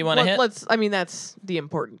 Well, that you want to hit? That's the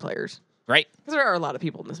important players. Right. Because there are a lot of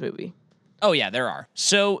people in this movie. Oh, yeah, there are.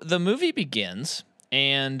 So the movie begins,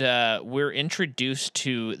 and we're introduced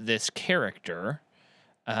to this character.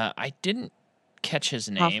 I didn't catch his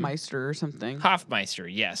name. Hoffmeister or something. Hoffmeister,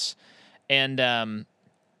 yes. And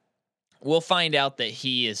we'll find out that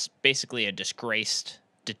he is basically a disgraced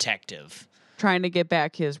detective. Trying to get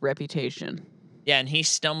back his reputation. Yeah, and he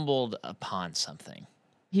stumbled upon something.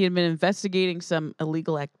 He had been investigating some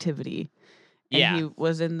illegal activity. And he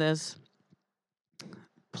was in this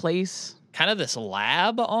place. Kind of this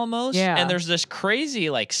lab almost. Yeah. And there's this crazy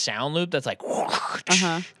like sound loop that's like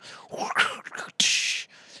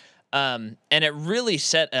and it really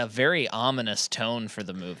set a very ominous tone for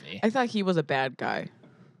the movie. I thought he was a bad guy.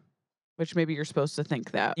 Which maybe you're supposed to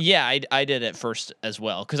think that. Yeah, I did at first as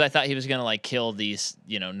well, because I thought he was going to like kill these,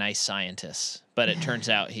 nice scientists, but it turns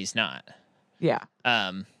out he's not. Yeah.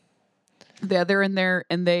 They're in there,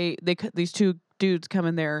 and these two dudes come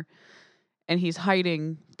in there, and he's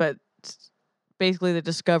hiding, but basically they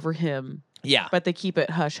discover him. Yeah. But they keep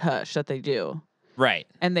it hush hush that they do. Right.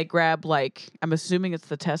 And they grab I'm assuming it's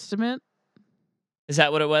the Testament. Is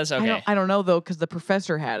that what it was? Okay. I don't know though, because the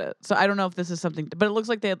professor had it, so I don't know if this is something. But it looks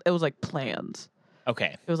like it was like plans.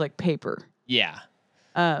 Okay. It was like paper. Yeah.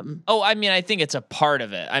 Oh, I mean, I think it's a part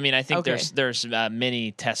of it. I mean, I think there's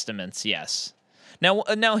many testaments. Yes.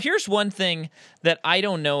 Now here's one thing that I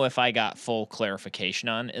don't know if I got full clarification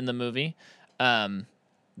on in the movie.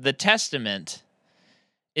 The testament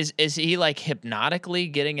is he like hypnotically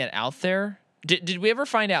getting it out there? Did we ever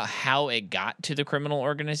find out how it got to the criminal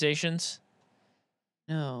organizations?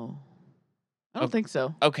 No, I don't think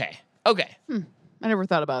so. Okay. I never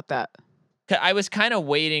thought about that. I was kind of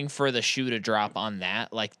waiting for the shoe to drop on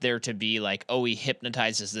that, like there to be like, oh, he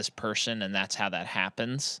hypnotizes this person and that's how that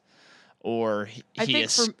happens. Or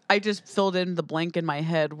I just filled in the blank in my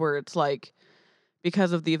head where it's like,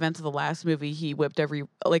 because of the events of the last movie, he whipped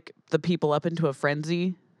the people up into a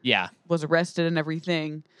frenzy. Yeah. Was arrested and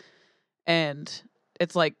everything. And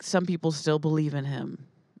it's like some people still believe in him.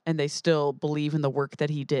 and they still believe in the work that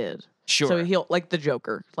he did. Sure. So he'll, like the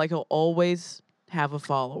Joker, like he'll always have a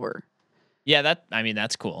follower. Yeah,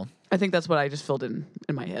 that's cool. I think that's what I just filled in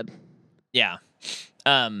my head. Yeah.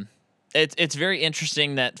 It's very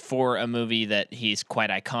interesting that for a movie that he's quite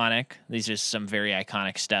iconic, these are some very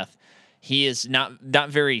iconic stuff. He is not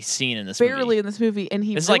very seen in this Barely movie. in this movie, and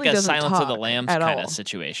he It's really like a doesn't Silence of the talk Lambs at kind all. of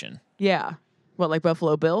situation. Yeah. What, like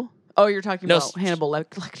Buffalo Bill? Oh, you're talking No, about Hannibal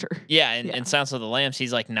Lecter. Yeah, in Silence of the Lambs,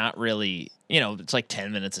 he's like not really, it's like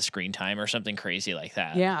 10 minutes of screen time or something crazy like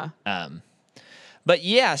that. Yeah. But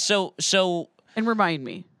yeah, so And remind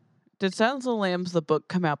me, did Silence of the Lambs, the book,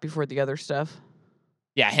 come out before the other stuff?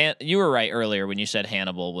 yeah, you were right earlier when you said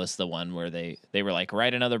Hannibal was the one where they were like,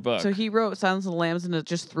 write another book. So he wrote Silence of the Lambs and it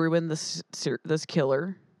just threw in this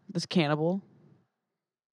killer, this cannibal.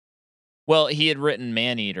 Well, he had written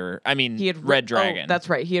Maneater. I mean, He had Red Dragon. Oh, that's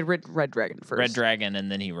right. He had written Red Dragon first. Red Dragon,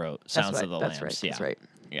 and then he wrote Silence of the Lambs. That's right. Yeah. That's right.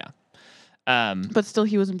 Yeah. But still,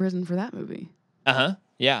 he was in prison for that movie.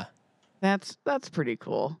 Yeah. That's pretty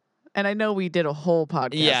cool. And I know we did a whole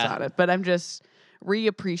podcast on it, but I'm just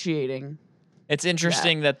reappreciating. It's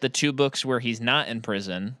interesting that the two books where he's not in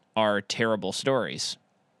prison are terrible stories.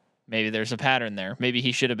 Maybe there's a pattern there. Maybe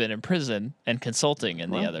he should have been in prison and consulting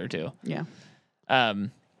in the other two. Yeah.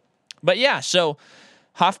 But yeah, so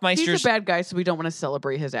Hoffmeister's... He's a bad guy, so we don't want to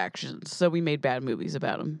celebrate his actions. So we made bad movies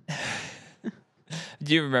about him.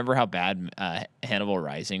 Do you remember how bad Hannibal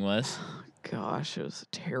Rising was? Gosh, it was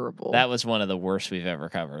terrible. That was one of the worst we've ever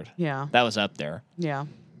covered. Yeah. That was up there. Yeah.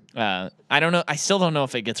 I don't know. I still don't know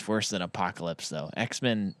if it gets worse than Apocalypse, though.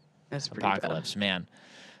 X-Men That's pretty Apocalypse, man.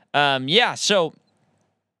 Yeah, so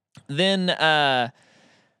then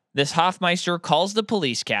this Hoffmeister calls the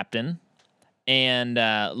police captain and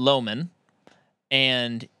Lohman,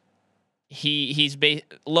 and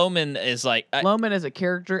Lohman is like... Lohman is a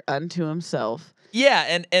character unto himself.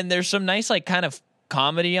 Yeah, and there's some nice, like, kind of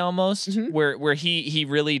comedy almost where he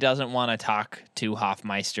really doesn't want to talk to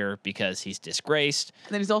Hoffmeister because he's disgraced.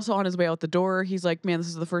 And then he's also on his way out the door. He's like, man, this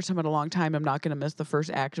is the first time in a long time I'm not going to miss the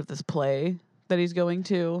first act of this play that he's going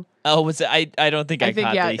to. Oh, was it? I don't think I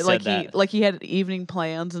caught that he said that. He had evening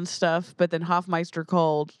plans and stuff, but then Hoffmeister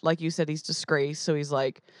called, like you said, he's disgraced. So he's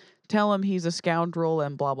like, tell him he's a scoundrel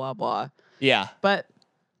and blah, blah, blah. Yeah. But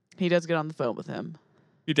he does get on the phone with him.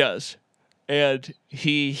 He does. And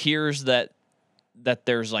he hears that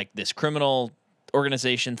there's like this criminal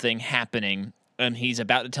organization thing happening, and he's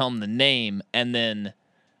about to tell him the name, and then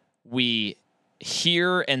we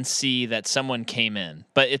hear and see that someone came in.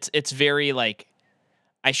 But it's very like,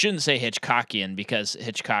 I shouldn't say Hitchcockian because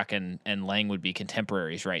Hitchcock and Lang would be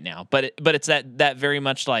contemporaries right now. But it's that very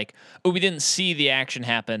much like, oh, we didn't see the action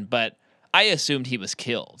happen, but I assumed he was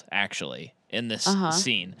killed actually in this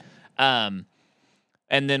scene. And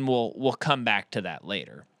then we'll come back to that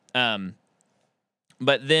later.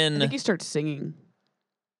 But then I think he starts singing.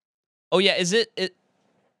 Oh yeah, is it?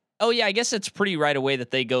 Oh yeah, I guess it's pretty right away that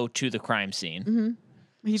they go to the crime scene.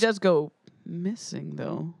 Mm-hmm. He does go missing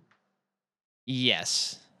though.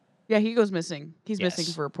 Yes. Yeah, he goes missing. He's Yes.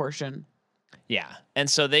 missing for a portion. Yeah, and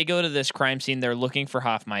so they go to this crime scene. They're looking for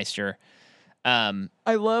Hoffmeister. I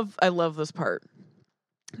love this part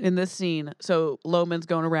in this scene. So Lohman's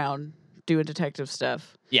going around doing detective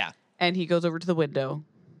stuff. Yeah. And he goes over to the window,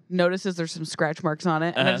 notices there's some scratch marks on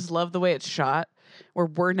it, and I just love the way it's shot. Where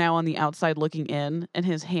we're now on the outside looking in, and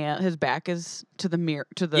his back is to the mirror,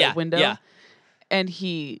 to the window. Yeah. And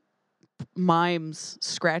he mimes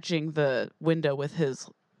scratching the window with his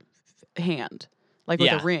hand, like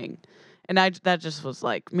with a ring. And that just was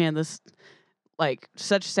like, man, this like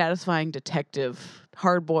such satisfying detective,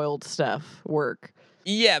 hard-boiled stuff work.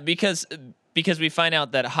 Yeah, because we find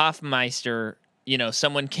out that Hoffmeister,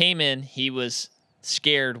 someone came in, he was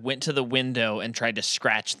scared, went to the window and tried to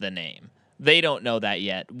scratch the name. They don't know that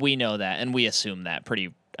yet. We know that, and we assume that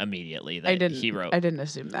pretty immediately that he wrote. I didn't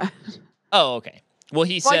assume that. Oh, okay. Well,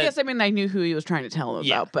 said... I guess, I knew who he was trying to tell him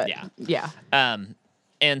about, but yeah.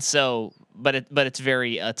 And so, but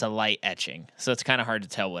it's a light etching, so it's kind of hard to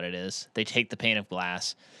tell what it is. They take the pane of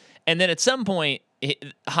glass, and then at some point,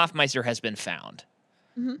 Hoffmeister has been found,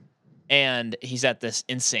 and he's at this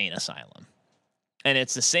insane asylum, and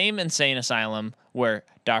it's the same insane asylum where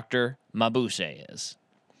Dr. Mabuse is.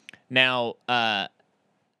 Now,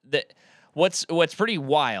 what's pretty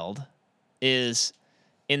wild is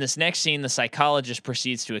in this next scene, the psychologist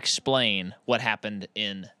proceeds to explain what happened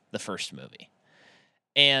in the first movie.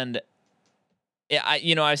 And I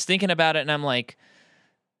was thinking about it, and I'm like,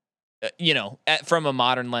 from a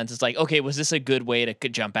modern lens, it's like, okay, was this a good way to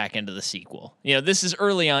jump back into the sequel? This is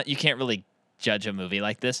early on. You can't really judge a movie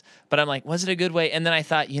like this, but I'm like, was it a good way? And then I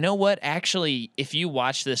thought, you know what? Actually, if you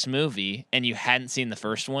watch this movie and you hadn't seen the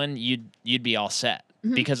first one, you'd be all set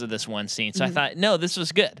because of this one scene. So I thought, no, this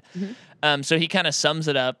was good. So he kind of sums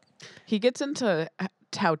it up. He gets into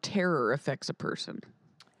how terror affects a person.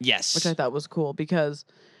 Yes. Which I thought was cool because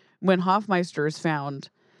when Hoffmeister is found,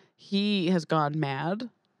 he has gone mad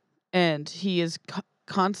and he is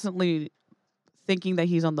constantly thinking that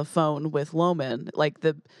he's on the phone with Loman. Like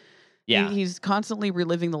he's constantly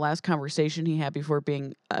reliving the last conversation he had before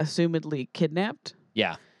being assumedly kidnapped.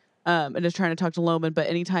 Yeah. And is trying to talk to Loman, but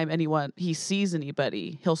anytime he sees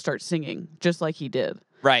anybody, he'll start singing just like he did.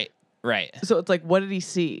 Right. So it's like, what did he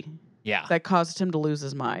see? Yeah. That caused him to lose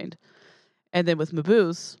his mind. And then with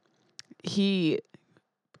Mabuse, he,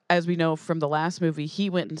 as we know from the last movie, he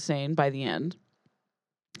went insane by the end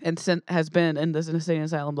and has been in this insane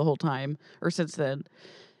asylum the whole time, or since then.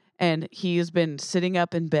 And he has been sitting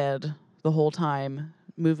up in bed the whole time,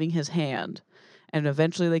 moving his hand. And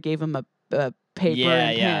eventually they gave him a paper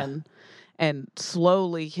and pen. And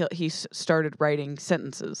slowly he started writing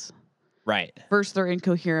sentences. Right. First they're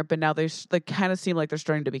incoherent, but now they kind of seem like they're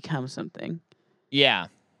starting to become something. Yeah.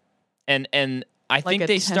 And I like think a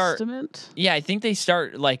they testament? start. Yeah, I think they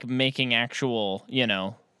start like making actual,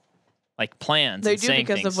 like plans. They and do saying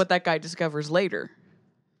because things. of what that guy discovers later.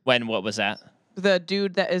 What was that? The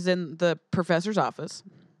dude that is in the professor's office.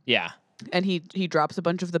 Yeah. And he drops a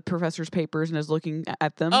bunch of the professor's papers and is looking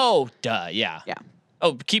at them. Oh, duh. Yeah. Yeah.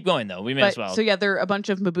 Oh, keep going though. We may as well. So yeah, there are a bunch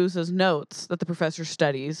of Mabuse's notes that the professor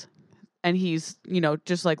studies. And he's,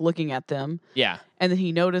 just like looking at them. Yeah. And then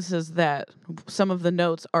he notices that some of the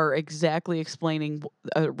notes are exactly explaining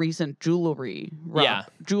a recent jeweler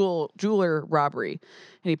robbery.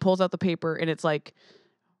 And he pulls out the paper and it's like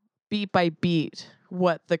beat by beat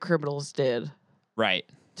what the criminals did. Right.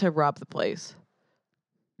 To rob the place.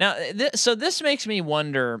 Now, so this makes me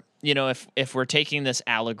wonder, if we're taking this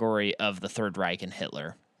allegory of the Third Reich and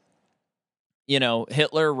Hitler.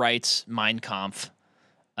 Hitler writes Mein Kampf.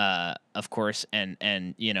 Of course, and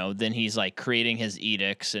then he's like creating his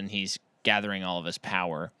edicts and he's gathering all of his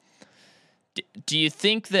power. Do you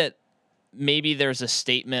think that maybe there's a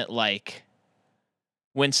statement like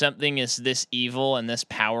when something is this evil and this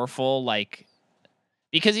powerful, like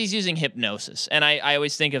because he's using hypnosis, and I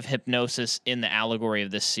always think of hypnosis in the allegory of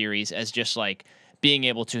this series as just like being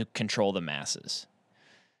able to control the masses.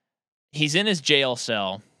 He's in his jail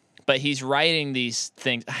cell. But he's writing these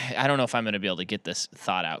things. I don't know if I'm going to be able to get this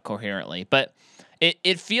thought out coherently, but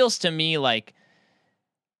it feels to me like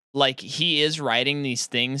he is writing these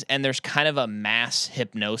things and there's kind of a mass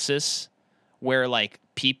hypnosis where like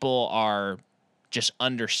people are just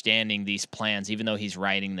understanding these plans even though he's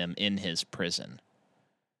writing them in his prison.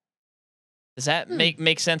 Does that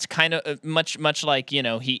make sense? Kind of much like,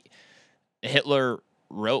 Hitler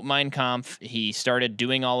wrote Mein Kampf, he started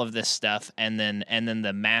doing all of this stuff, and then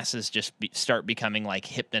the masses just start becoming like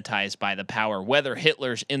hypnotized by the power. Whether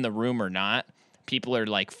Hitler's in the room or not, people are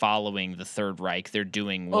like following the Third Reich. They're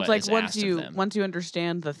doing what it's like is asked of them. Once you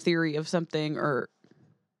understand the theory of something or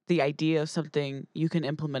the idea of something, you can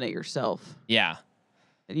implement it yourself. Yeah.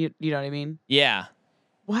 You know what I mean? Yeah.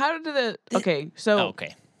 Well, how did okay.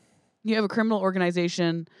 You have a criminal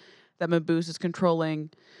organization that Mabuse is controlling.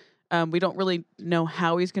 We don't really know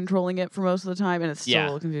how he's controlling it for most of the time, and it's still a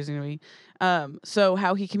little confusing to me. So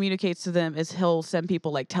how he communicates to them is he'll send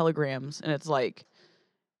people like telegrams, and it's like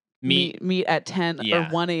meet at 10 or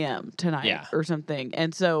 1 a.m. tonight or something.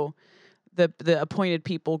 And so the appointed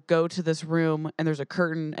people go to this room, and there's a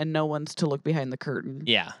curtain, and no one's to look behind the curtain.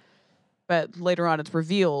 Yeah. But later on, it's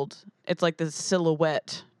revealed it's like this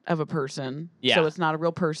silhouette of a person. Yeah. So it's not a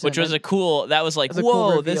real person. Which was that was like,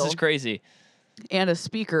 whoa, this is crazy. And a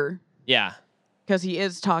speaker. Yeah. Because he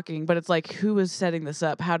is talking, but it's like, who is setting this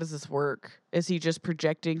up? How does this work? Is he just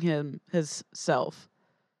projecting his self?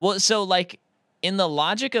 Well, so like in the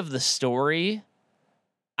logic of the story,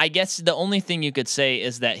 I guess the only thing you could say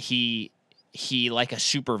is that he like a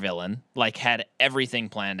supervillain, like had everything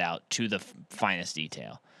planned out to the finest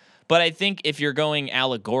detail. But I think if you're going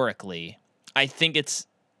allegorically, I think it's,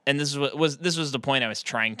 and this was the point I was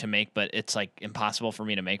trying to make, but it's like impossible for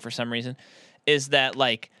me to make for some reason, is that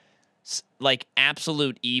like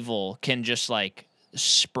absolute evil can just like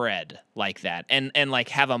spread like that and like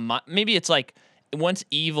have maybe it's like once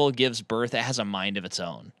evil gives birth, it has a mind of its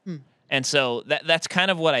own. And so that's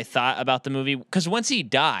kind of what I thought about the movie, because once he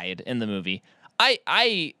died in the movie,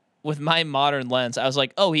 I with my modern lens, I was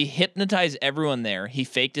like, oh, he hypnotized everyone there. He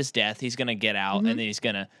faked his death. He's going to get out and then he's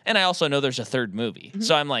going to, and I also know there's a third movie.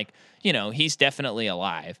 So I'm like, he's definitely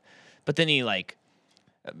alive. But then he like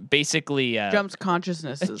basically Jumps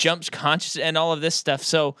consciousness. jumps conscious and all of this stuff.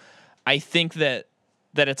 So I think that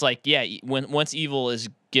it's like, yeah, once evil is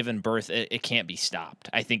given birth, it can't be stopped,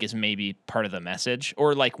 I think is maybe part of the message.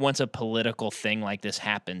 Or like once a political thing like this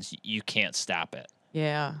happens, you can't stop it.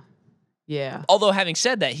 Yeah. Yeah. Although having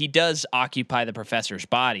said that, he does occupy the professor's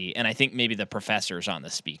body, and I think maybe the professor's on the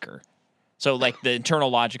speaker. So like the internal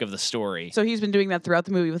logic of the story. So he's been doing that throughout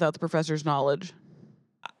the movie without the professor's knowledge.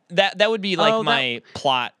 That would be like my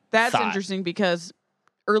plot. That's thought. interesting because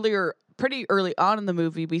pretty early on in the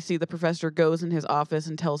movie, we see the professor goes in his office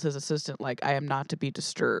and tells his assistant, like, I am not to be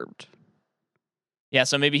disturbed. Yeah,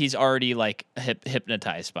 so maybe he's already like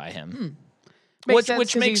hypnotized by him. Makes sense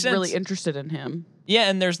which 'cause makes he's sense. really interested in him. Yeah,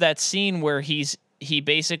 and there's that scene where he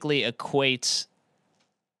basically equates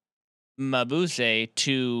Mabuse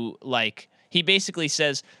to, like, he basically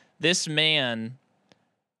says this man,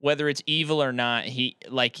 whether it's evil or not,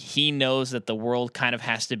 he knows that the world kind of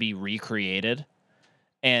has to be recreated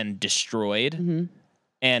and destroyed. Mm-hmm.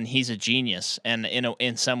 And he's a genius, and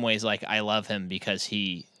in some ways, like, I love him because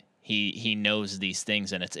he knows these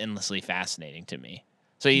things, and it's endlessly fascinating to me.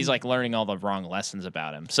 So he's like learning all the wrong lessons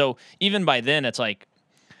about him. So even by then, it's like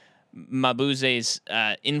Mabuse's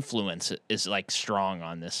influence is like strong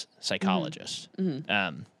on this psychologist.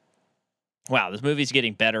 Mm-hmm. Wow, this movie's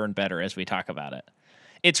getting better and better as we talk about it.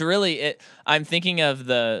 It's really I'm thinking of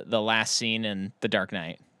the last scene in The Dark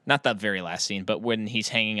Knight, not the very last scene, but when he's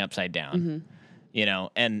hanging upside down. Mm-hmm. You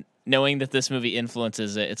know, and knowing that this movie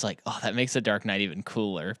influences it, it's like, oh, that makes The Dark Knight even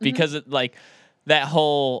cooler because it, like, that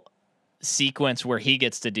whole sequence where he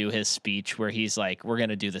gets to do his speech where he's like, we're going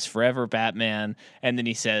to do this forever, Batman. And then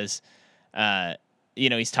he says,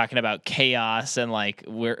 he's talking about chaos and like,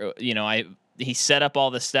 he set up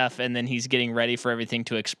all the stuff and then he's getting ready for everything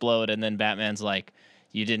to explode. And then Batman's like,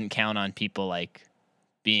 you didn't count on people like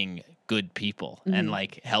being good people and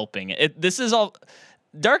like helping. This is all...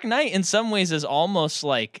 Dark Knight in some ways is almost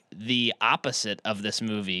like the opposite of this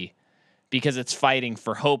movie because it's fighting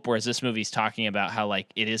for hope, whereas this movie's talking about how like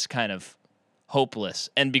it is kind of hopeless.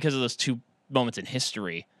 And because of those two moments in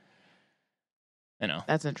history,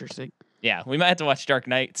 That's interesting. Yeah, we might have to watch Dark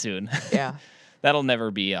Knight soon. Yeah. That'll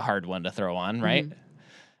never be a hard one to throw on, right?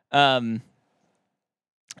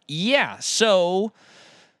 Yeah, so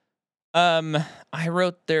I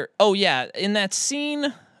wrote there, in that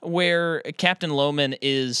scene where Captain Lohman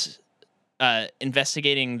is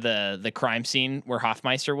investigating the crime scene where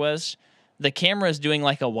Hoffmeister was, the camera is doing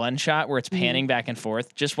like a one shot where it's panning back and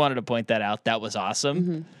forth. Just wanted to point that out. That was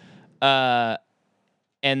awesome. And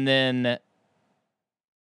then,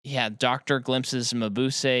 Doctor glimpses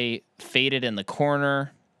Mabuse faded in the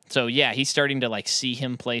corner. So yeah, he's starting to like see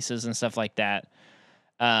him places and stuff like that.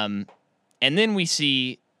 And then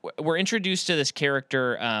we're introduced to this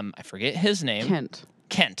character. I forget his name.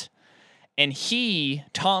 Kent. And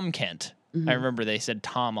Tom Kent. I remember they said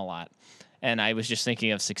Tom a lot. And I was just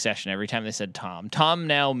thinking of Succession every time they said Tom. Tom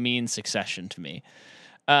now means Succession to me.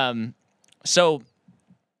 So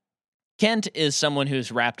Kent is someone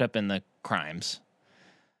who's wrapped up in the crimes.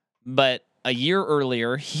 But a year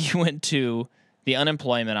earlier, he went to the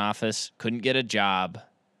unemployment office, couldn't get a job.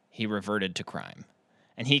 He reverted to crime.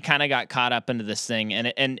 And he kind of got caught up into this thing.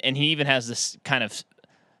 And he even has this kind of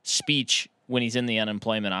speech when he's in the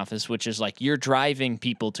unemployment office, which is like, you're driving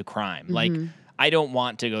people to crime. Like, I don't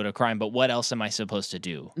want to go to crime, but what else am I supposed to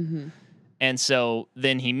do? And so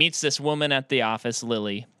then he meets this woman at the office,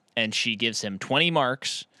 Lily, and she gives him 20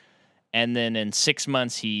 marks. And then in 6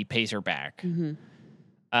 months, he pays her back.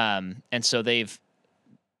 And so they've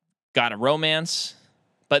got a romance.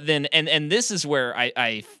 But then, and this is where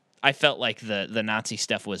I felt like the Nazi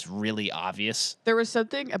stuff was really obvious. There was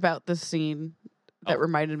something about this scene that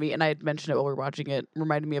reminded me, and I had mentioned it while we were watching it,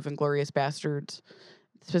 reminded me of Inglourious Bastards,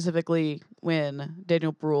 specifically when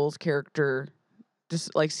Daniel Bruhl's character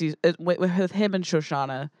just like sees it with him and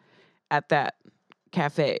Shoshana at that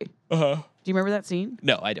cafe. Do you remember that scene?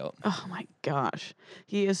 No, I don't. Oh my gosh,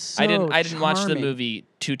 he is so. I didn't watch the charming. movie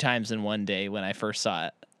 2 times in one day when I first saw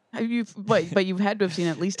it. But you've had to have seen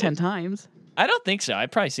it at least 10 times. I don't think so.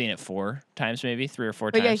 I've probably seen it 4 times, maybe 3 or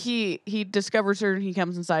 4 But times. yeah, he discovers her and he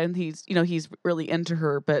comes inside and he's really into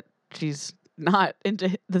her, but she's not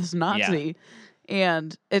into this Nazi.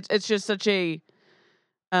 And it's just such a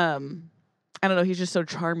I don't know, he's just so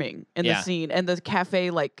charming in the scene. And the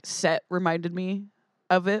cafe like set reminded me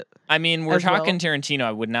of it. I mean, we're talking Tarantino.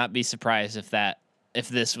 I would not be surprised if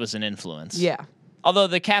this was an influence. Yeah. Although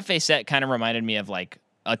the cafe set kind of reminded me of like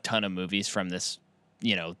a ton of movies from this,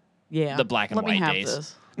 the black and white days.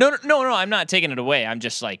 This. No, I'm not taking it away. I'm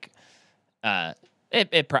just like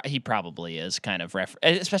He probably is kind of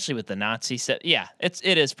especially with the Nazi stuff. Yeah,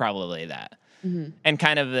 it is probably that, and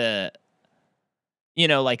kind of the,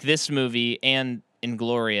 like this movie and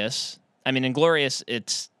Inglorious. I mean, Inglorious,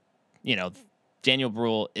 it's, Daniel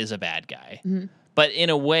Bruhl is a bad guy, but in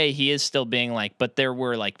a way, he is still being like, but there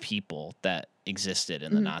were like people that existed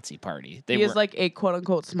in the Nazi party. He is like a quote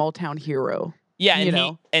unquote small town hero. Yeah,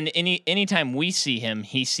 and anytime we see him,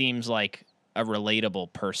 he seems like a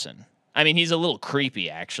relatable person. I mean, he's a little creepy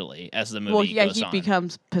actually as the movie goes on. He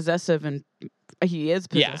becomes possessive and he is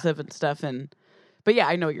possessive and stuff. But yeah,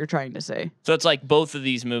 I know what you're trying to say. So it's like both of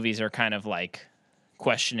these movies are kind of like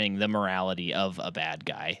questioning the morality of a bad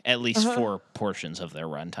guy, at least for portions of their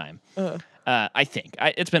runtime. I think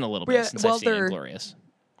it's been a little bit since I've seen Inglorious.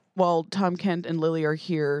 While Tom Kent and Lily are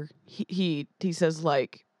here, he says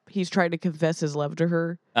like he's trying to confess his love to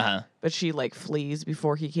her, but she like flees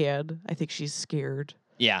before he can. I think she's scared.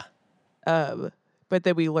 Yeah. But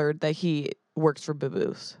then we learned that he works for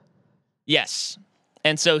Mabuse. Yes,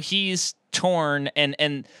 and so he's torn.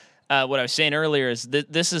 And what I was saying earlier is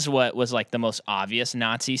this is what was like the most obvious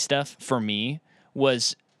Nazi stuff for me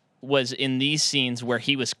was in these scenes where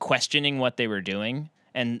he was questioning what they were doing,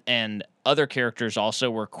 and other characters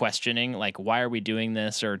also were questioning like, why are we doing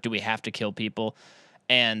this, or do we have to kill people?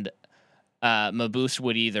 And Mabuse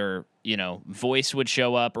would either, voice would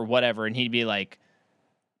show up or whatever, and he'd be like,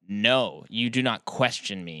 no, you do not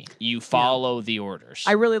question me. You follow the orders.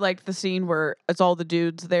 I really liked the scene where it's all the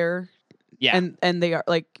dudes there. Yeah. And they are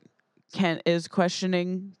like, Kent is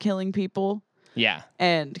questioning killing people. Yeah.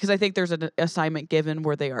 And because I think there's an assignment given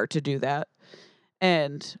where they are to do that.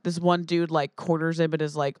 And this one dude like corners him and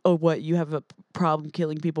is like, oh, what? You have a problem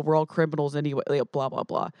killing people? We're all criminals anyway. Like, blah, blah,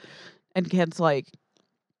 blah. And Kent's like,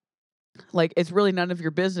 it's really none of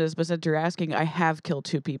your business, but since you're asking, I have killed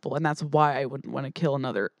 2 people, and that's why I wouldn't want to kill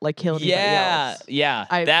anybody else. Yeah,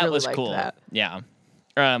 I that really was liked cool. That. Yeah.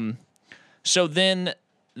 So then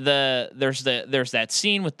there's that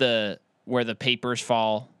scene with where the papers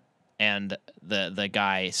fall, and the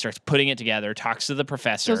guy starts putting it together, talks to the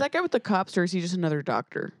professor. So is that guy with the cops, or is he just another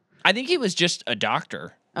doctor? I think he was just a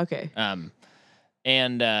doctor. Okay.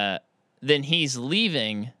 And then he's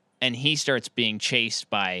leaving, and he starts being chased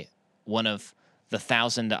by one of the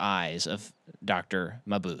 1,000 eyes of Dr.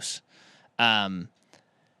 Mabuse. And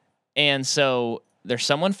so there's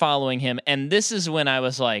someone following him, and this is when I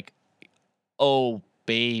was like, oh,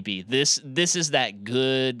 baby, this is that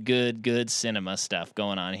good cinema stuff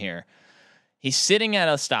going on here. He's sitting at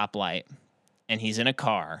a stoplight, and he's in a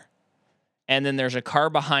car, and then there's a car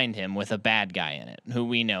behind him with a bad guy in it, who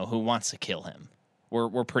we know, who wants to kill him.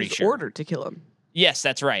 We're pretty sure. Ordered to kill him. Yes,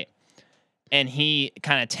 that's right. And he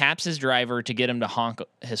kind of taps his driver to get him to honk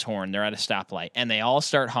his horn. They're at a stoplight, and they all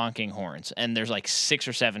start honking horns. And there's like 6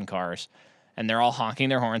 or 7 cars, and they're all honking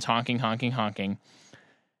their horns, honking.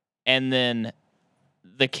 And then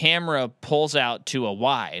the camera pulls out to a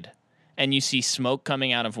wide, and you see smoke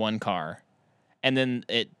coming out of one car. And then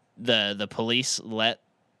the police let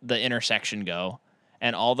the intersection go,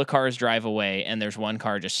 and all the cars drive away, and there's one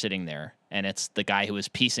car just sitting there, and it's the guy who was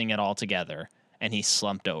piecing it all together. And he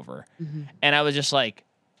slumped over. Mm-hmm. And I was just like,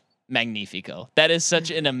 magnifico. That is such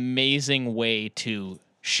an amazing way to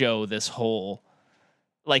show this whole,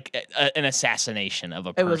 like, an assassination of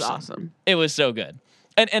a person. It was awesome. It was so good.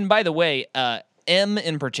 And by the way, M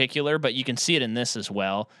in particular, but you can see it in this as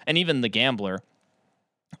well, and even The Gambler,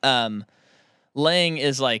 Lang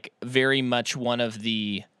is, like, very much one of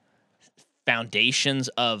the foundations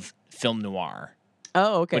of film noir.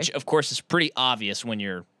 Oh, okay. Which, of course, is pretty obvious when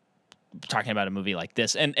you're talking about a movie like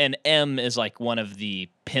this, and M is like one of the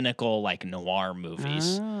pinnacle like noir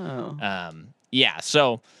movies. Oh. Yeah,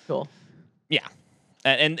 so cool. Yeah,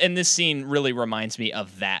 and this scene really reminds me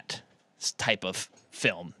of that type of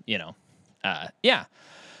film, yeah.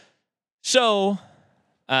 So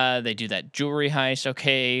they do that jewelry heist.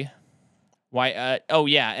 Okay, why? Oh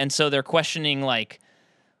yeah, and so they're questioning like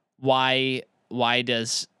why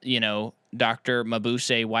does Dr.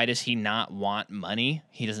 Mabuse, why does he not want money?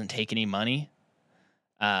 He doesn't take any money.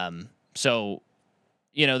 So,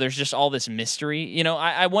 there's just all this mystery.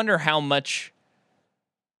 I wonder how much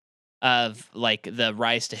of like the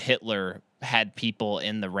rise to Hitler had people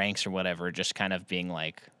in the ranks or whatever just kind of being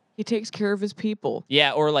like, he takes care of his people.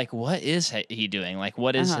 Yeah, or like, what is he doing? Like,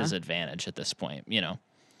 what is his advantage at this point?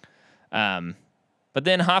 But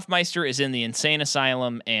then Hoffmeister is in the insane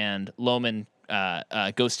asylum, and Lohman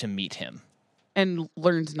goes to meet him. And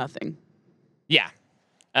learns nothing. Yeah.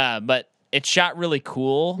 But it's shot really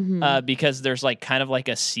cool because there's like kind of like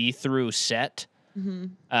a see-through set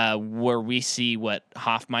where we see what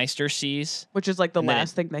Hoffmeister sees. Which is like the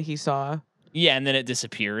last thing that he saw. Yeah, and then it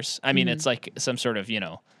disappears. I mean, Mhm. it's like some sort of,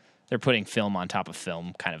 they're putting film on top of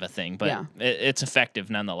film kind of a thing, but Yeah. it's effective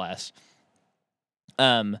nonetheless.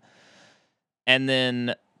 And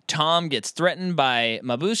then Tom gets threatened by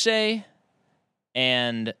Mabuse,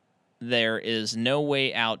 and there is no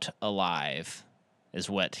way out alive, is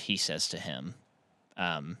what he says to him.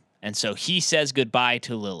 And so he says goodbye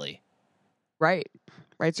to Lily. Right.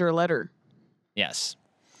 Writes her a letter. Yes.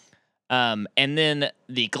 And then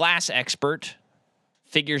the glass expert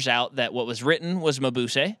figures out that what was written was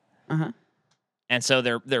Mabuse. Uh-huh. And so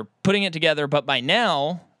they're putting it together, but by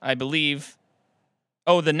now, I believe,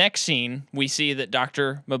 the next scene, we see that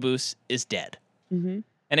Dr. Mabuse is dead. Mm-hmm.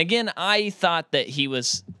 And again, I thought that he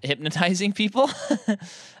was hypnotizing people.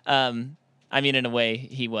 I mean, in a way,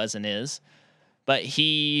 he was and is. But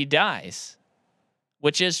he dies,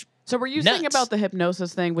 which is So were you nuts. saying about the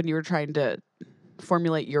hypnosis thing when you were trying to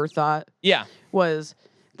formulate your thought? Yeah. Was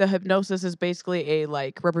the hypnosis is basically a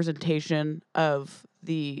like representation of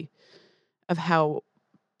how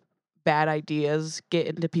bad ideas get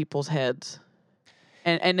into people's heads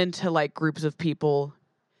and into like groups of people,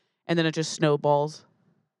 and then it just snowballs.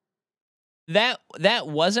 That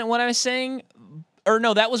wasn't what I was saying. Or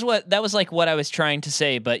no, that was like what I was trying to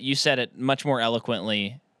say, but you said it much more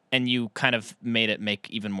eloquently, and you kind of made it make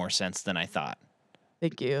even more sense than I thought.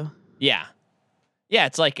 Thank you. Yeah. Yeah,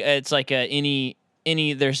 it's like any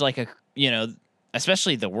there's like a,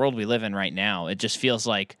 especially the world we live in right now, it just feels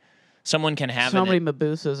like someone can have So many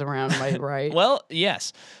Mabuses around, right? Well,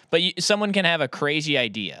 yes. But someone can have a crazy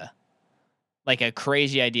idea.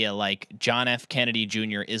 Like John F. Kennedy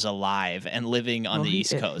Jr. is alive and living on the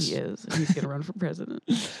East Coast. He is. And he's going to run for president.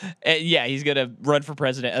 Yeah, he's going to run for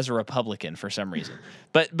president as a Republican for some reason.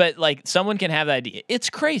 But like someone can have that idea. It's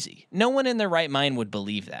crazy. No one in their right mind would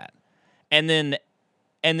believe that. And then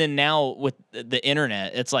now with the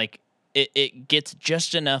internet, it's like it gets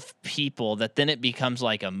just enough people that then it becomes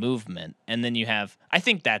like a movement. And then you have, I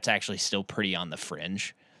think that's actually still pretty on the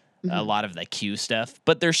fringe, a lot of the Q stuff.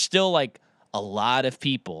 But there's still like a lot of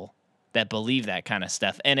people that believe that kind of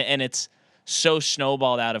stuff. And it's so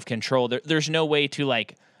snowballed out of control. There's no way to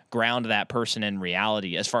like ground that person in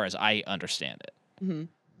reality as far as I understand it.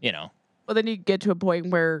 Mm-hmm. Well, then you get to a point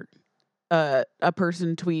where a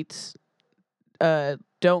person tweets,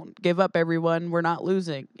 don't give up, everyone. We're not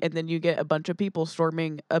losing. And then you get a bunch of people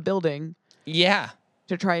storming a building. Yeah.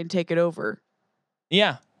 To try and take it over.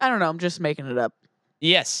 Yeah. I don't know. I'm just making it up.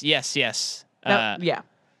 Yes. Yeah.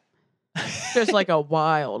 Just like a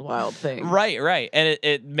wild thing. Right. And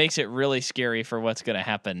it makes it really scary for what's going to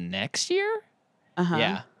happen next year. Uh-huh.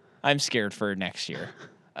 Yeah. I'm scared for next year.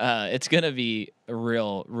 It's going to be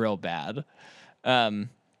real bad.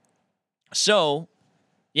 So,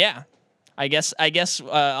 yeah. I guess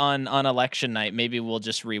on election night, maybe we'll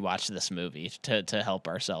just rewatch this movie to help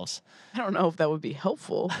ourselves. I don't know if that would be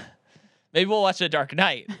helpful. Maybe we'll watch The Dark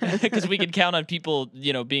Knight because we can count on people,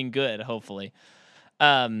 being good, hopefully.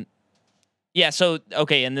 Yeah, so,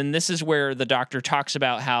 okay, and then this is where the doctor talks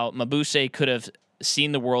about how Mabuse could have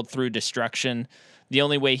seen the world through destruction. The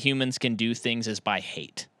only way humans can do things is by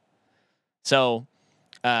hate. So,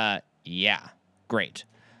 yeah, great.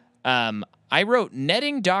 I wrote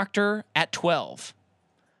netting doctor at 12.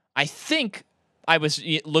 I think I was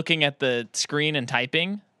looking at the screen and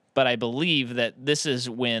typing, but I believe that this is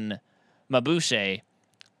when Mabuse,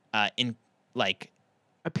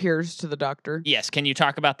 appears to the doctor. Yes, can you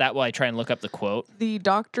talk about that while I try and look up the quote? The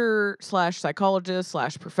doctor / psychologist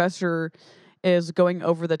 / professor is going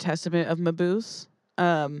over the testament of Mabuse.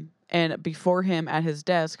 And before him at his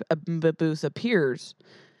desk, Mabuse appears,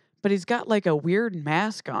 but he's got like a weird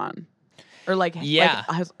mask on. Or like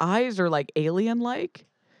his eyes are like alien-like.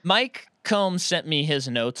 Mike Combs sent me his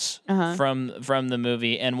notes from the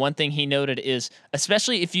movie, and one thing he noted is,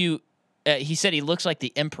 especially if you, he said he looks like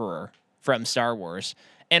the Emperor from Star Wars.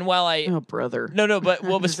 And while brother. No, but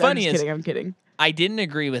what was funny is I'm kidding. I didn't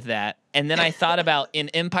agree with that. And then I thought about in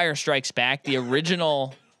Empire Strikes Back, the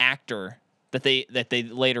original actor that they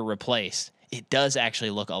later replaced, it does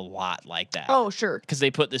actually look a lot like that. Oh, sure. Because they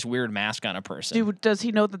put this weird mask on a person. Does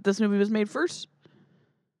he know that this movie was made first?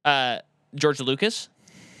 George Lucas?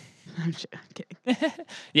 I'm kidding.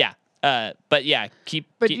 Yeah. But yeah,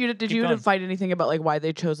 did you find anything about like why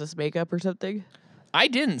they chose this makeup or something? I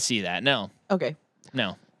didn't see that. No. Okay.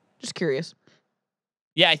 No. Just curious.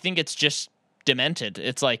 Yeah, I think it's just demented.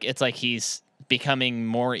 It's like he's becoming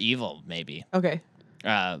more evil, maybe. Okay.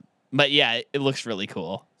 But yeah, it looks really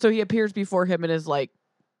cool. So he appears before him and is like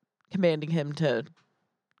commanding him to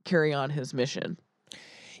carry on his mission.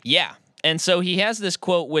 Yeah. And so he has this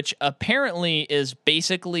quote, which apparently is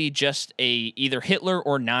basically just a either Hitler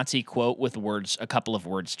or Nazi quote with a couple of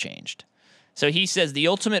words changed. So he says, the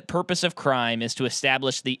ultimate purpose of crime is to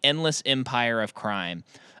establish the endless empire of crime,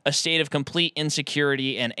 a state of complete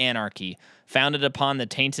insecurity and anarchy, founded upon the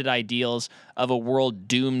tainted ideals of a world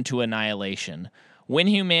doomed to annihilation. When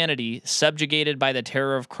humanity, subjugated by the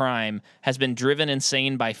terror of crime, has been driven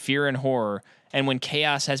insane by fear and horror, and when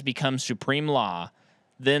chaos has become supreme law,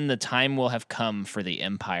 then the time will have come for the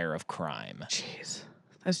empire of crime. Jeez,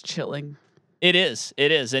 that's chilling. It is,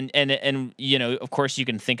 and you know, of course, you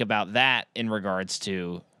can think about that in regards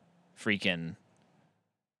to freaking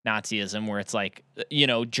Nazism, where it's like, you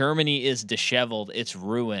know, Germany is disheveled, it's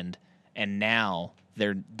ruined, and now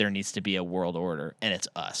there needs to be a world order, and it's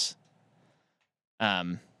us.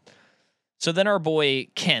 So then our boy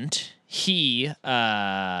Kent, he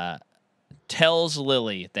tells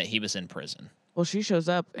Lily that he was in prison. Well, she shows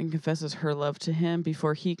up and confesses her love to him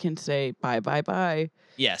before he can say bye, bye, bye.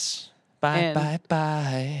 Yes. Bye, bye,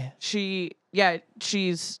 bye.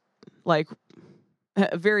 She's like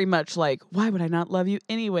very much like, why would I not love you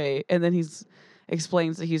anyway? And then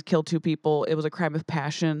explains that he's killed 2 people. It was a crime of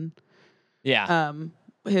passion. Yeah.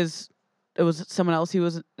 It was someone else he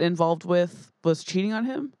was involved with was cheating on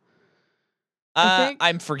him. I think.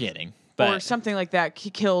 I'm forgetting, but or something like that. He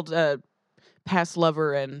killed a past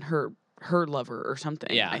lover and her lover or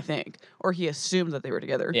something. Yeah. I think, or he assumed that they were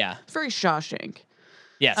together. Yeah. It's very Shawshank.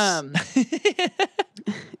 Yes.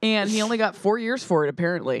 And he only got 4 years for it,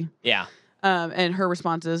 apparently. Yeah. And her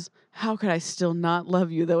response is, "How could I still not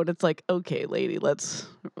love you, though?" And it's like, okay, lady, let's.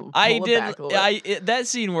 That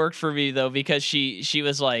scene worked for me though, because she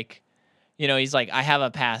was like, you know, he's like, I have a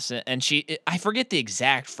past, and I forget the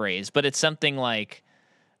exact phrase, but it's something like,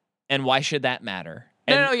 and why should that matter?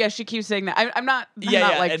 And, no, yeah, she keeps saying that. I'm not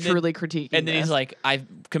truly critiquing. And then he's like, I've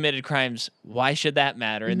committed crimes. Why should that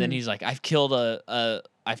matter? And then he's like, I've killed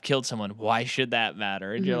someone. Why should that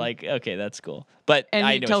matter? And you're like, okay, that's cool. But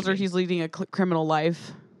he tells her he's leading a criminal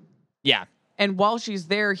life. Yeah. And while she's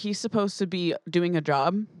there, he's supposed to be doing a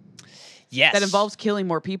job. Yes. That involves killing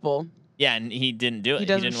more people. Yeah, and he didn't do it. He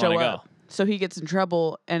didn't show want to go. So he gets in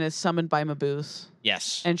trouble and is summoned by Mabuse.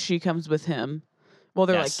 Yes. And she comes with him. Well,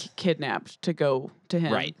 they're like kidnapped to go to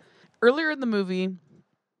him. Right. Earlier in the movie,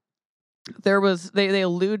 there was they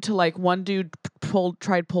allude to like one dude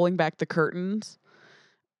tried pulling back the curtains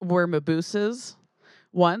where Mabuse is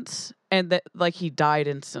once, and that like he died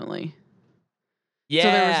instantly. Yeah.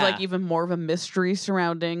 So there was like even more of a mystery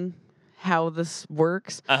surrounding how this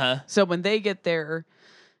works. So when they get there,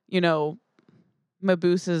 you know,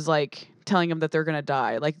 Mabuse is like telling them that they're gonna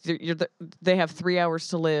die. Like they have 3 hours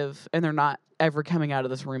to live, and they're not ever coming out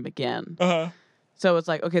of this room again. So it's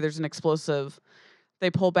like, okay, there's an explosive.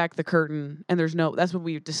 They pull back the curtain, and that's when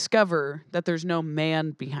we discover that there's no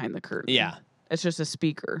man behind the curtain. Yeah. It's just a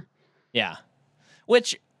speaker. Yeah.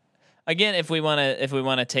 Which, again, if we want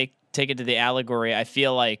to take it to the allegory, I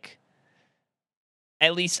feel like,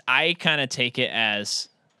 at least I kind of take it as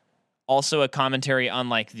also a commentary on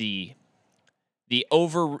like the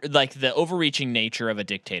overreaching nature of a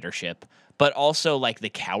dictatorship, but also like the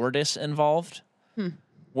cowardice involved,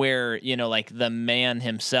 where, you know, like the man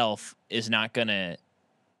himself is not gonna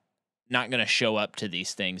show up to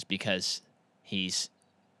these things because he's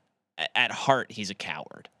at heart he's a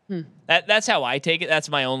coward. That's how I take it. That's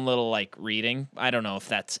my own little like reading. I don't know if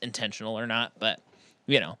that's intentional or not, but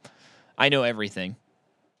you know, I know everything.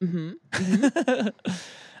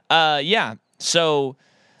 Yeah. So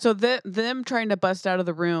them trying to bust out of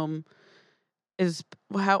the room is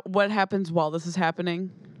what happens while this is happening?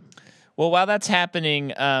 Well, while that's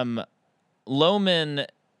happening, Lohman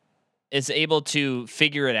is able to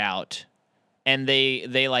figure it out, and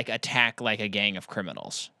they like attack like a gang of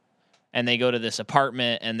criminals, and they go to this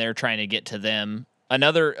apartment, and they're trying to get to them.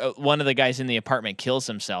 Another one of the guys in the apartment kills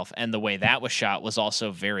himself, and the way that was shot was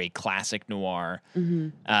also very classic noir,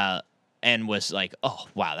 and was like, oh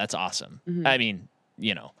wow, that's awesome. I mean,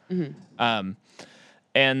 you know,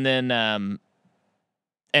 and then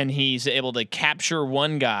and he's able to capture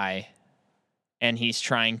one guy, and he's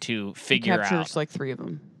trying to figure out. He captures like 3 of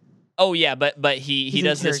them. Oh yeah, but he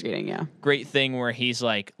does this great thing where he's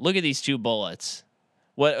like, look at these 2 bullets.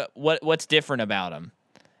 What's different about them?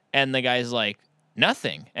 And the guy's like,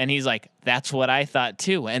 nothing. And he's like, that's what I thought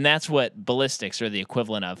too. And that's what ballistics, or the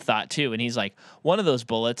equivalent of, thought too. And he's like, one of those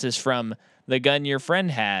bullets is from the gun your friend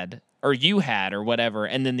had, or you had, or whatever.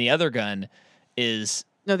 And then the other gun is...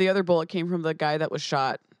 No, the other bullet came from the guy that was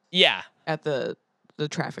shot. Yeah. At the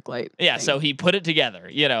traffic light. Yeah, thing. so he put it together,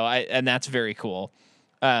 you know, and that's very cool.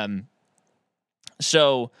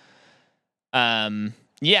 So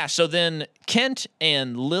Yeah, so then Kent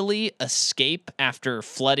and Lily escape after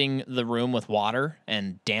flooding the room with water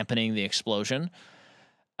and dampening the explosion.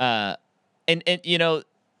 And you know,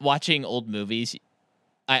 watching old movies,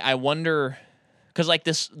 I wonder, because like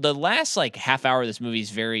the last like half hour of this movie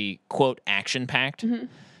is very quote action packed,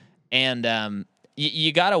 and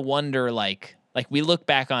you gotta wonder like we look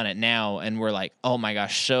back on it now and we're like, oh my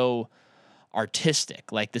gosh, so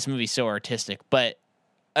artistic. Like this movie's so artistic, but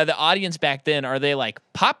the audience back then, are they like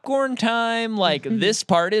popcorn time? Like this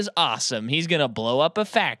part is awesome. He's gonna blow up a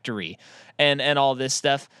factory, and all this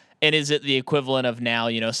stuff. And is it the equivalent of now,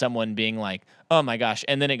 you know, someone being like, oh my gosh,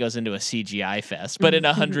 and then it goes into a CGI fest. But in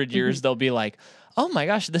 100 years, they'll be like, oh my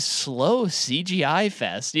gosh, this slow CGI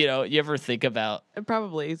fest. You know, you ever think about? It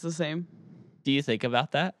probably is the same. Do you think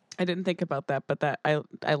about that? I didn't think about that, but that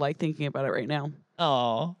I like thinking about it right now.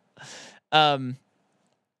 Oh,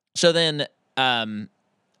 so then,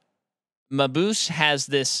 Mabuse has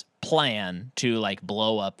this plan to like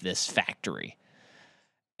blow up this factory.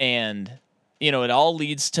 And, you know, it all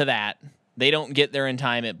leads to that. They don't get there in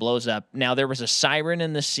time. It blows up. Now, there was a siren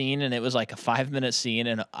in the scene, and it was like a 5-minute scene.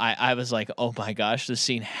 And I was like, oh my gosh, this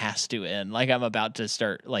scene has to end. Like, I'm about to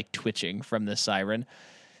start like twitching from this siren.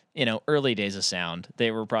 You know, early days of sound,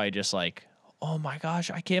 they were probably just like, oh my gosh,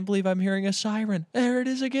 I can't believe I'm hearing a siren. There it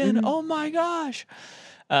is again. Oh my gosh.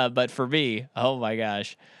 But for me, oh my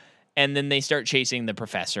gosh. And then they start chasing the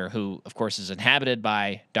professor, who, of course, is inhabited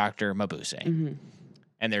by Dr. Mabuse.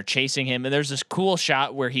 And they're chasing him. And there's this cool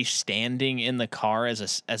shot where he's standing in the car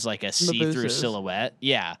as like a see-through silhouette.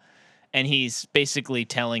 Yeah. And he's basically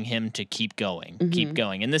telling him to keep going, keep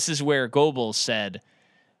going. And this is where Goebbels said,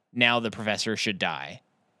 now the professor should die.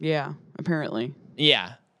 Yeah, apparently.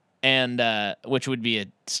 Yeah. And which would be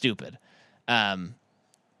stupid.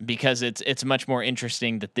 Because it's much more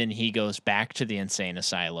interesting that then he goes back to the insane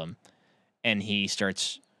asylum and he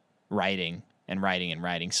starts writing and writing and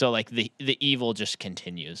writing. So like the evil just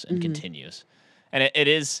continues and continues. And it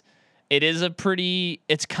is a pretty,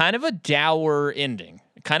 it's kind of a dour ending,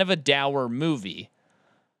 kind of a dour movie.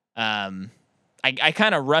 I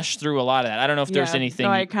kind of rushed through a lot of that. I don't know if there's anything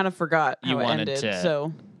I kind of forgot you how it wanted ended, to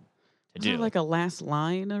so do. Was there like a last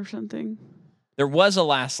line or something? There was a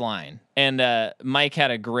last line, and Mike had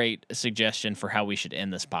a great suggestion for how we should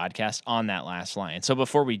end this podcast on that last line. So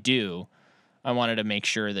before we do, I wanted to make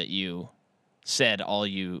sure that you said all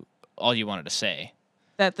you wanted to say.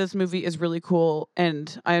 That this movie is really cool,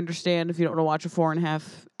 and I understand if you don't want to watch a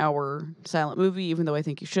 4.5-hour silent movie, even though I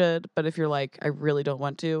think you should. But if you're like, I really don't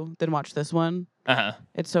want to, then watch this one.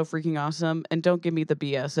 It's so freaking awesome, and don't give me the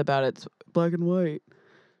BS about it's black and white.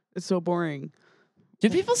 It's so boring. Do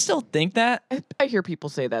people still think that? I hear people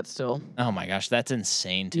say that still. Oh my gosh, that's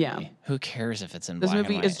insane to me. Who cares if it's in this black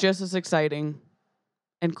movie and white? is just as exciting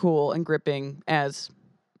and cool and gripping as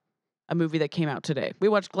a movie that came out today. We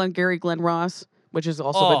watched Glengarry Glen Ross, which is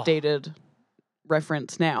also a dated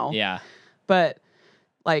reference now. Yeah. But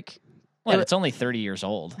like, well, it's only 30 years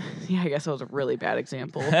old. Yeah, I guess that was a really bad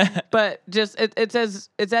example. But just it's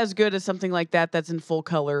as good as something like that that's in full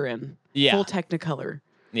color and full Technicolor.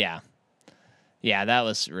 Yeah. Yeah, that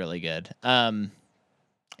was really good. Yeah,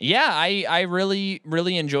 I really,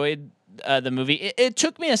 really enjoyed the movie. It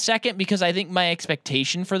took me a second because I think my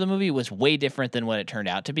expectation for the movie was way different than what it turned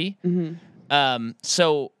out to be.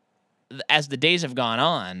 So as the days have gone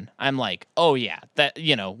on, I'm like, oh yeah, that,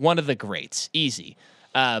 you know, one of the greats, easy.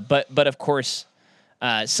 But of course,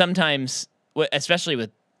 sometimes, especially with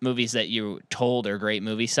movies that you told are great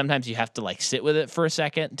movies, sometimes you have to like sit with it for a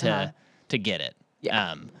second to get it.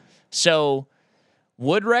 Yeah. So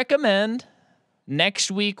would recommend.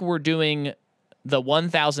 Next week we're doing The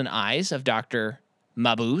 1,000 Eyes of Dr.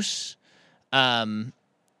 Mabuse. And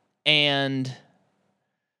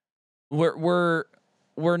we're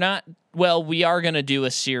not, well, we are going to do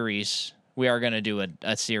a series. We are going to do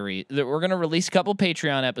a series. We're going to release a couple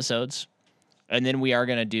Patreon episodes, and then we are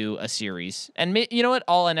going to do a series. And you know what?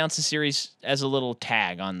 I'll announce the series as a little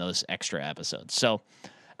tag on those extra episodes. So,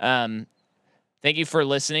 thank you for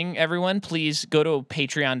listening, everyone. Please go to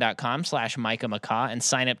patreon.com/MicahMcCaw and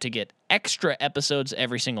sign up to get extra episodes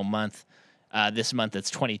every single month. This month it's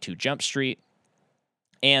 22 Jump Street.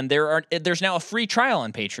 And there's now a free trial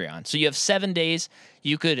on Patreon. So you have 7 days.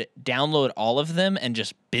 You could download all of them and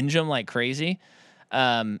just binge them like crazy.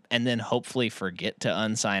 And then hopefully forget to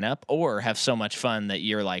unsign up or have so much fun that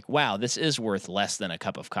you're like, wow, this is worth less than a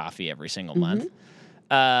cup of coffee every single month.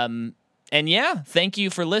 And yeah, thank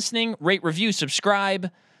you for listening. Rate, review,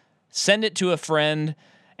 subscribe, send it to a friend.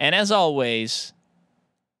 And as always,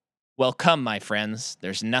 welcome, my friends.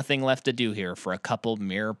 There's nothing left to do here for a couple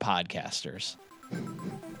mere podcasters.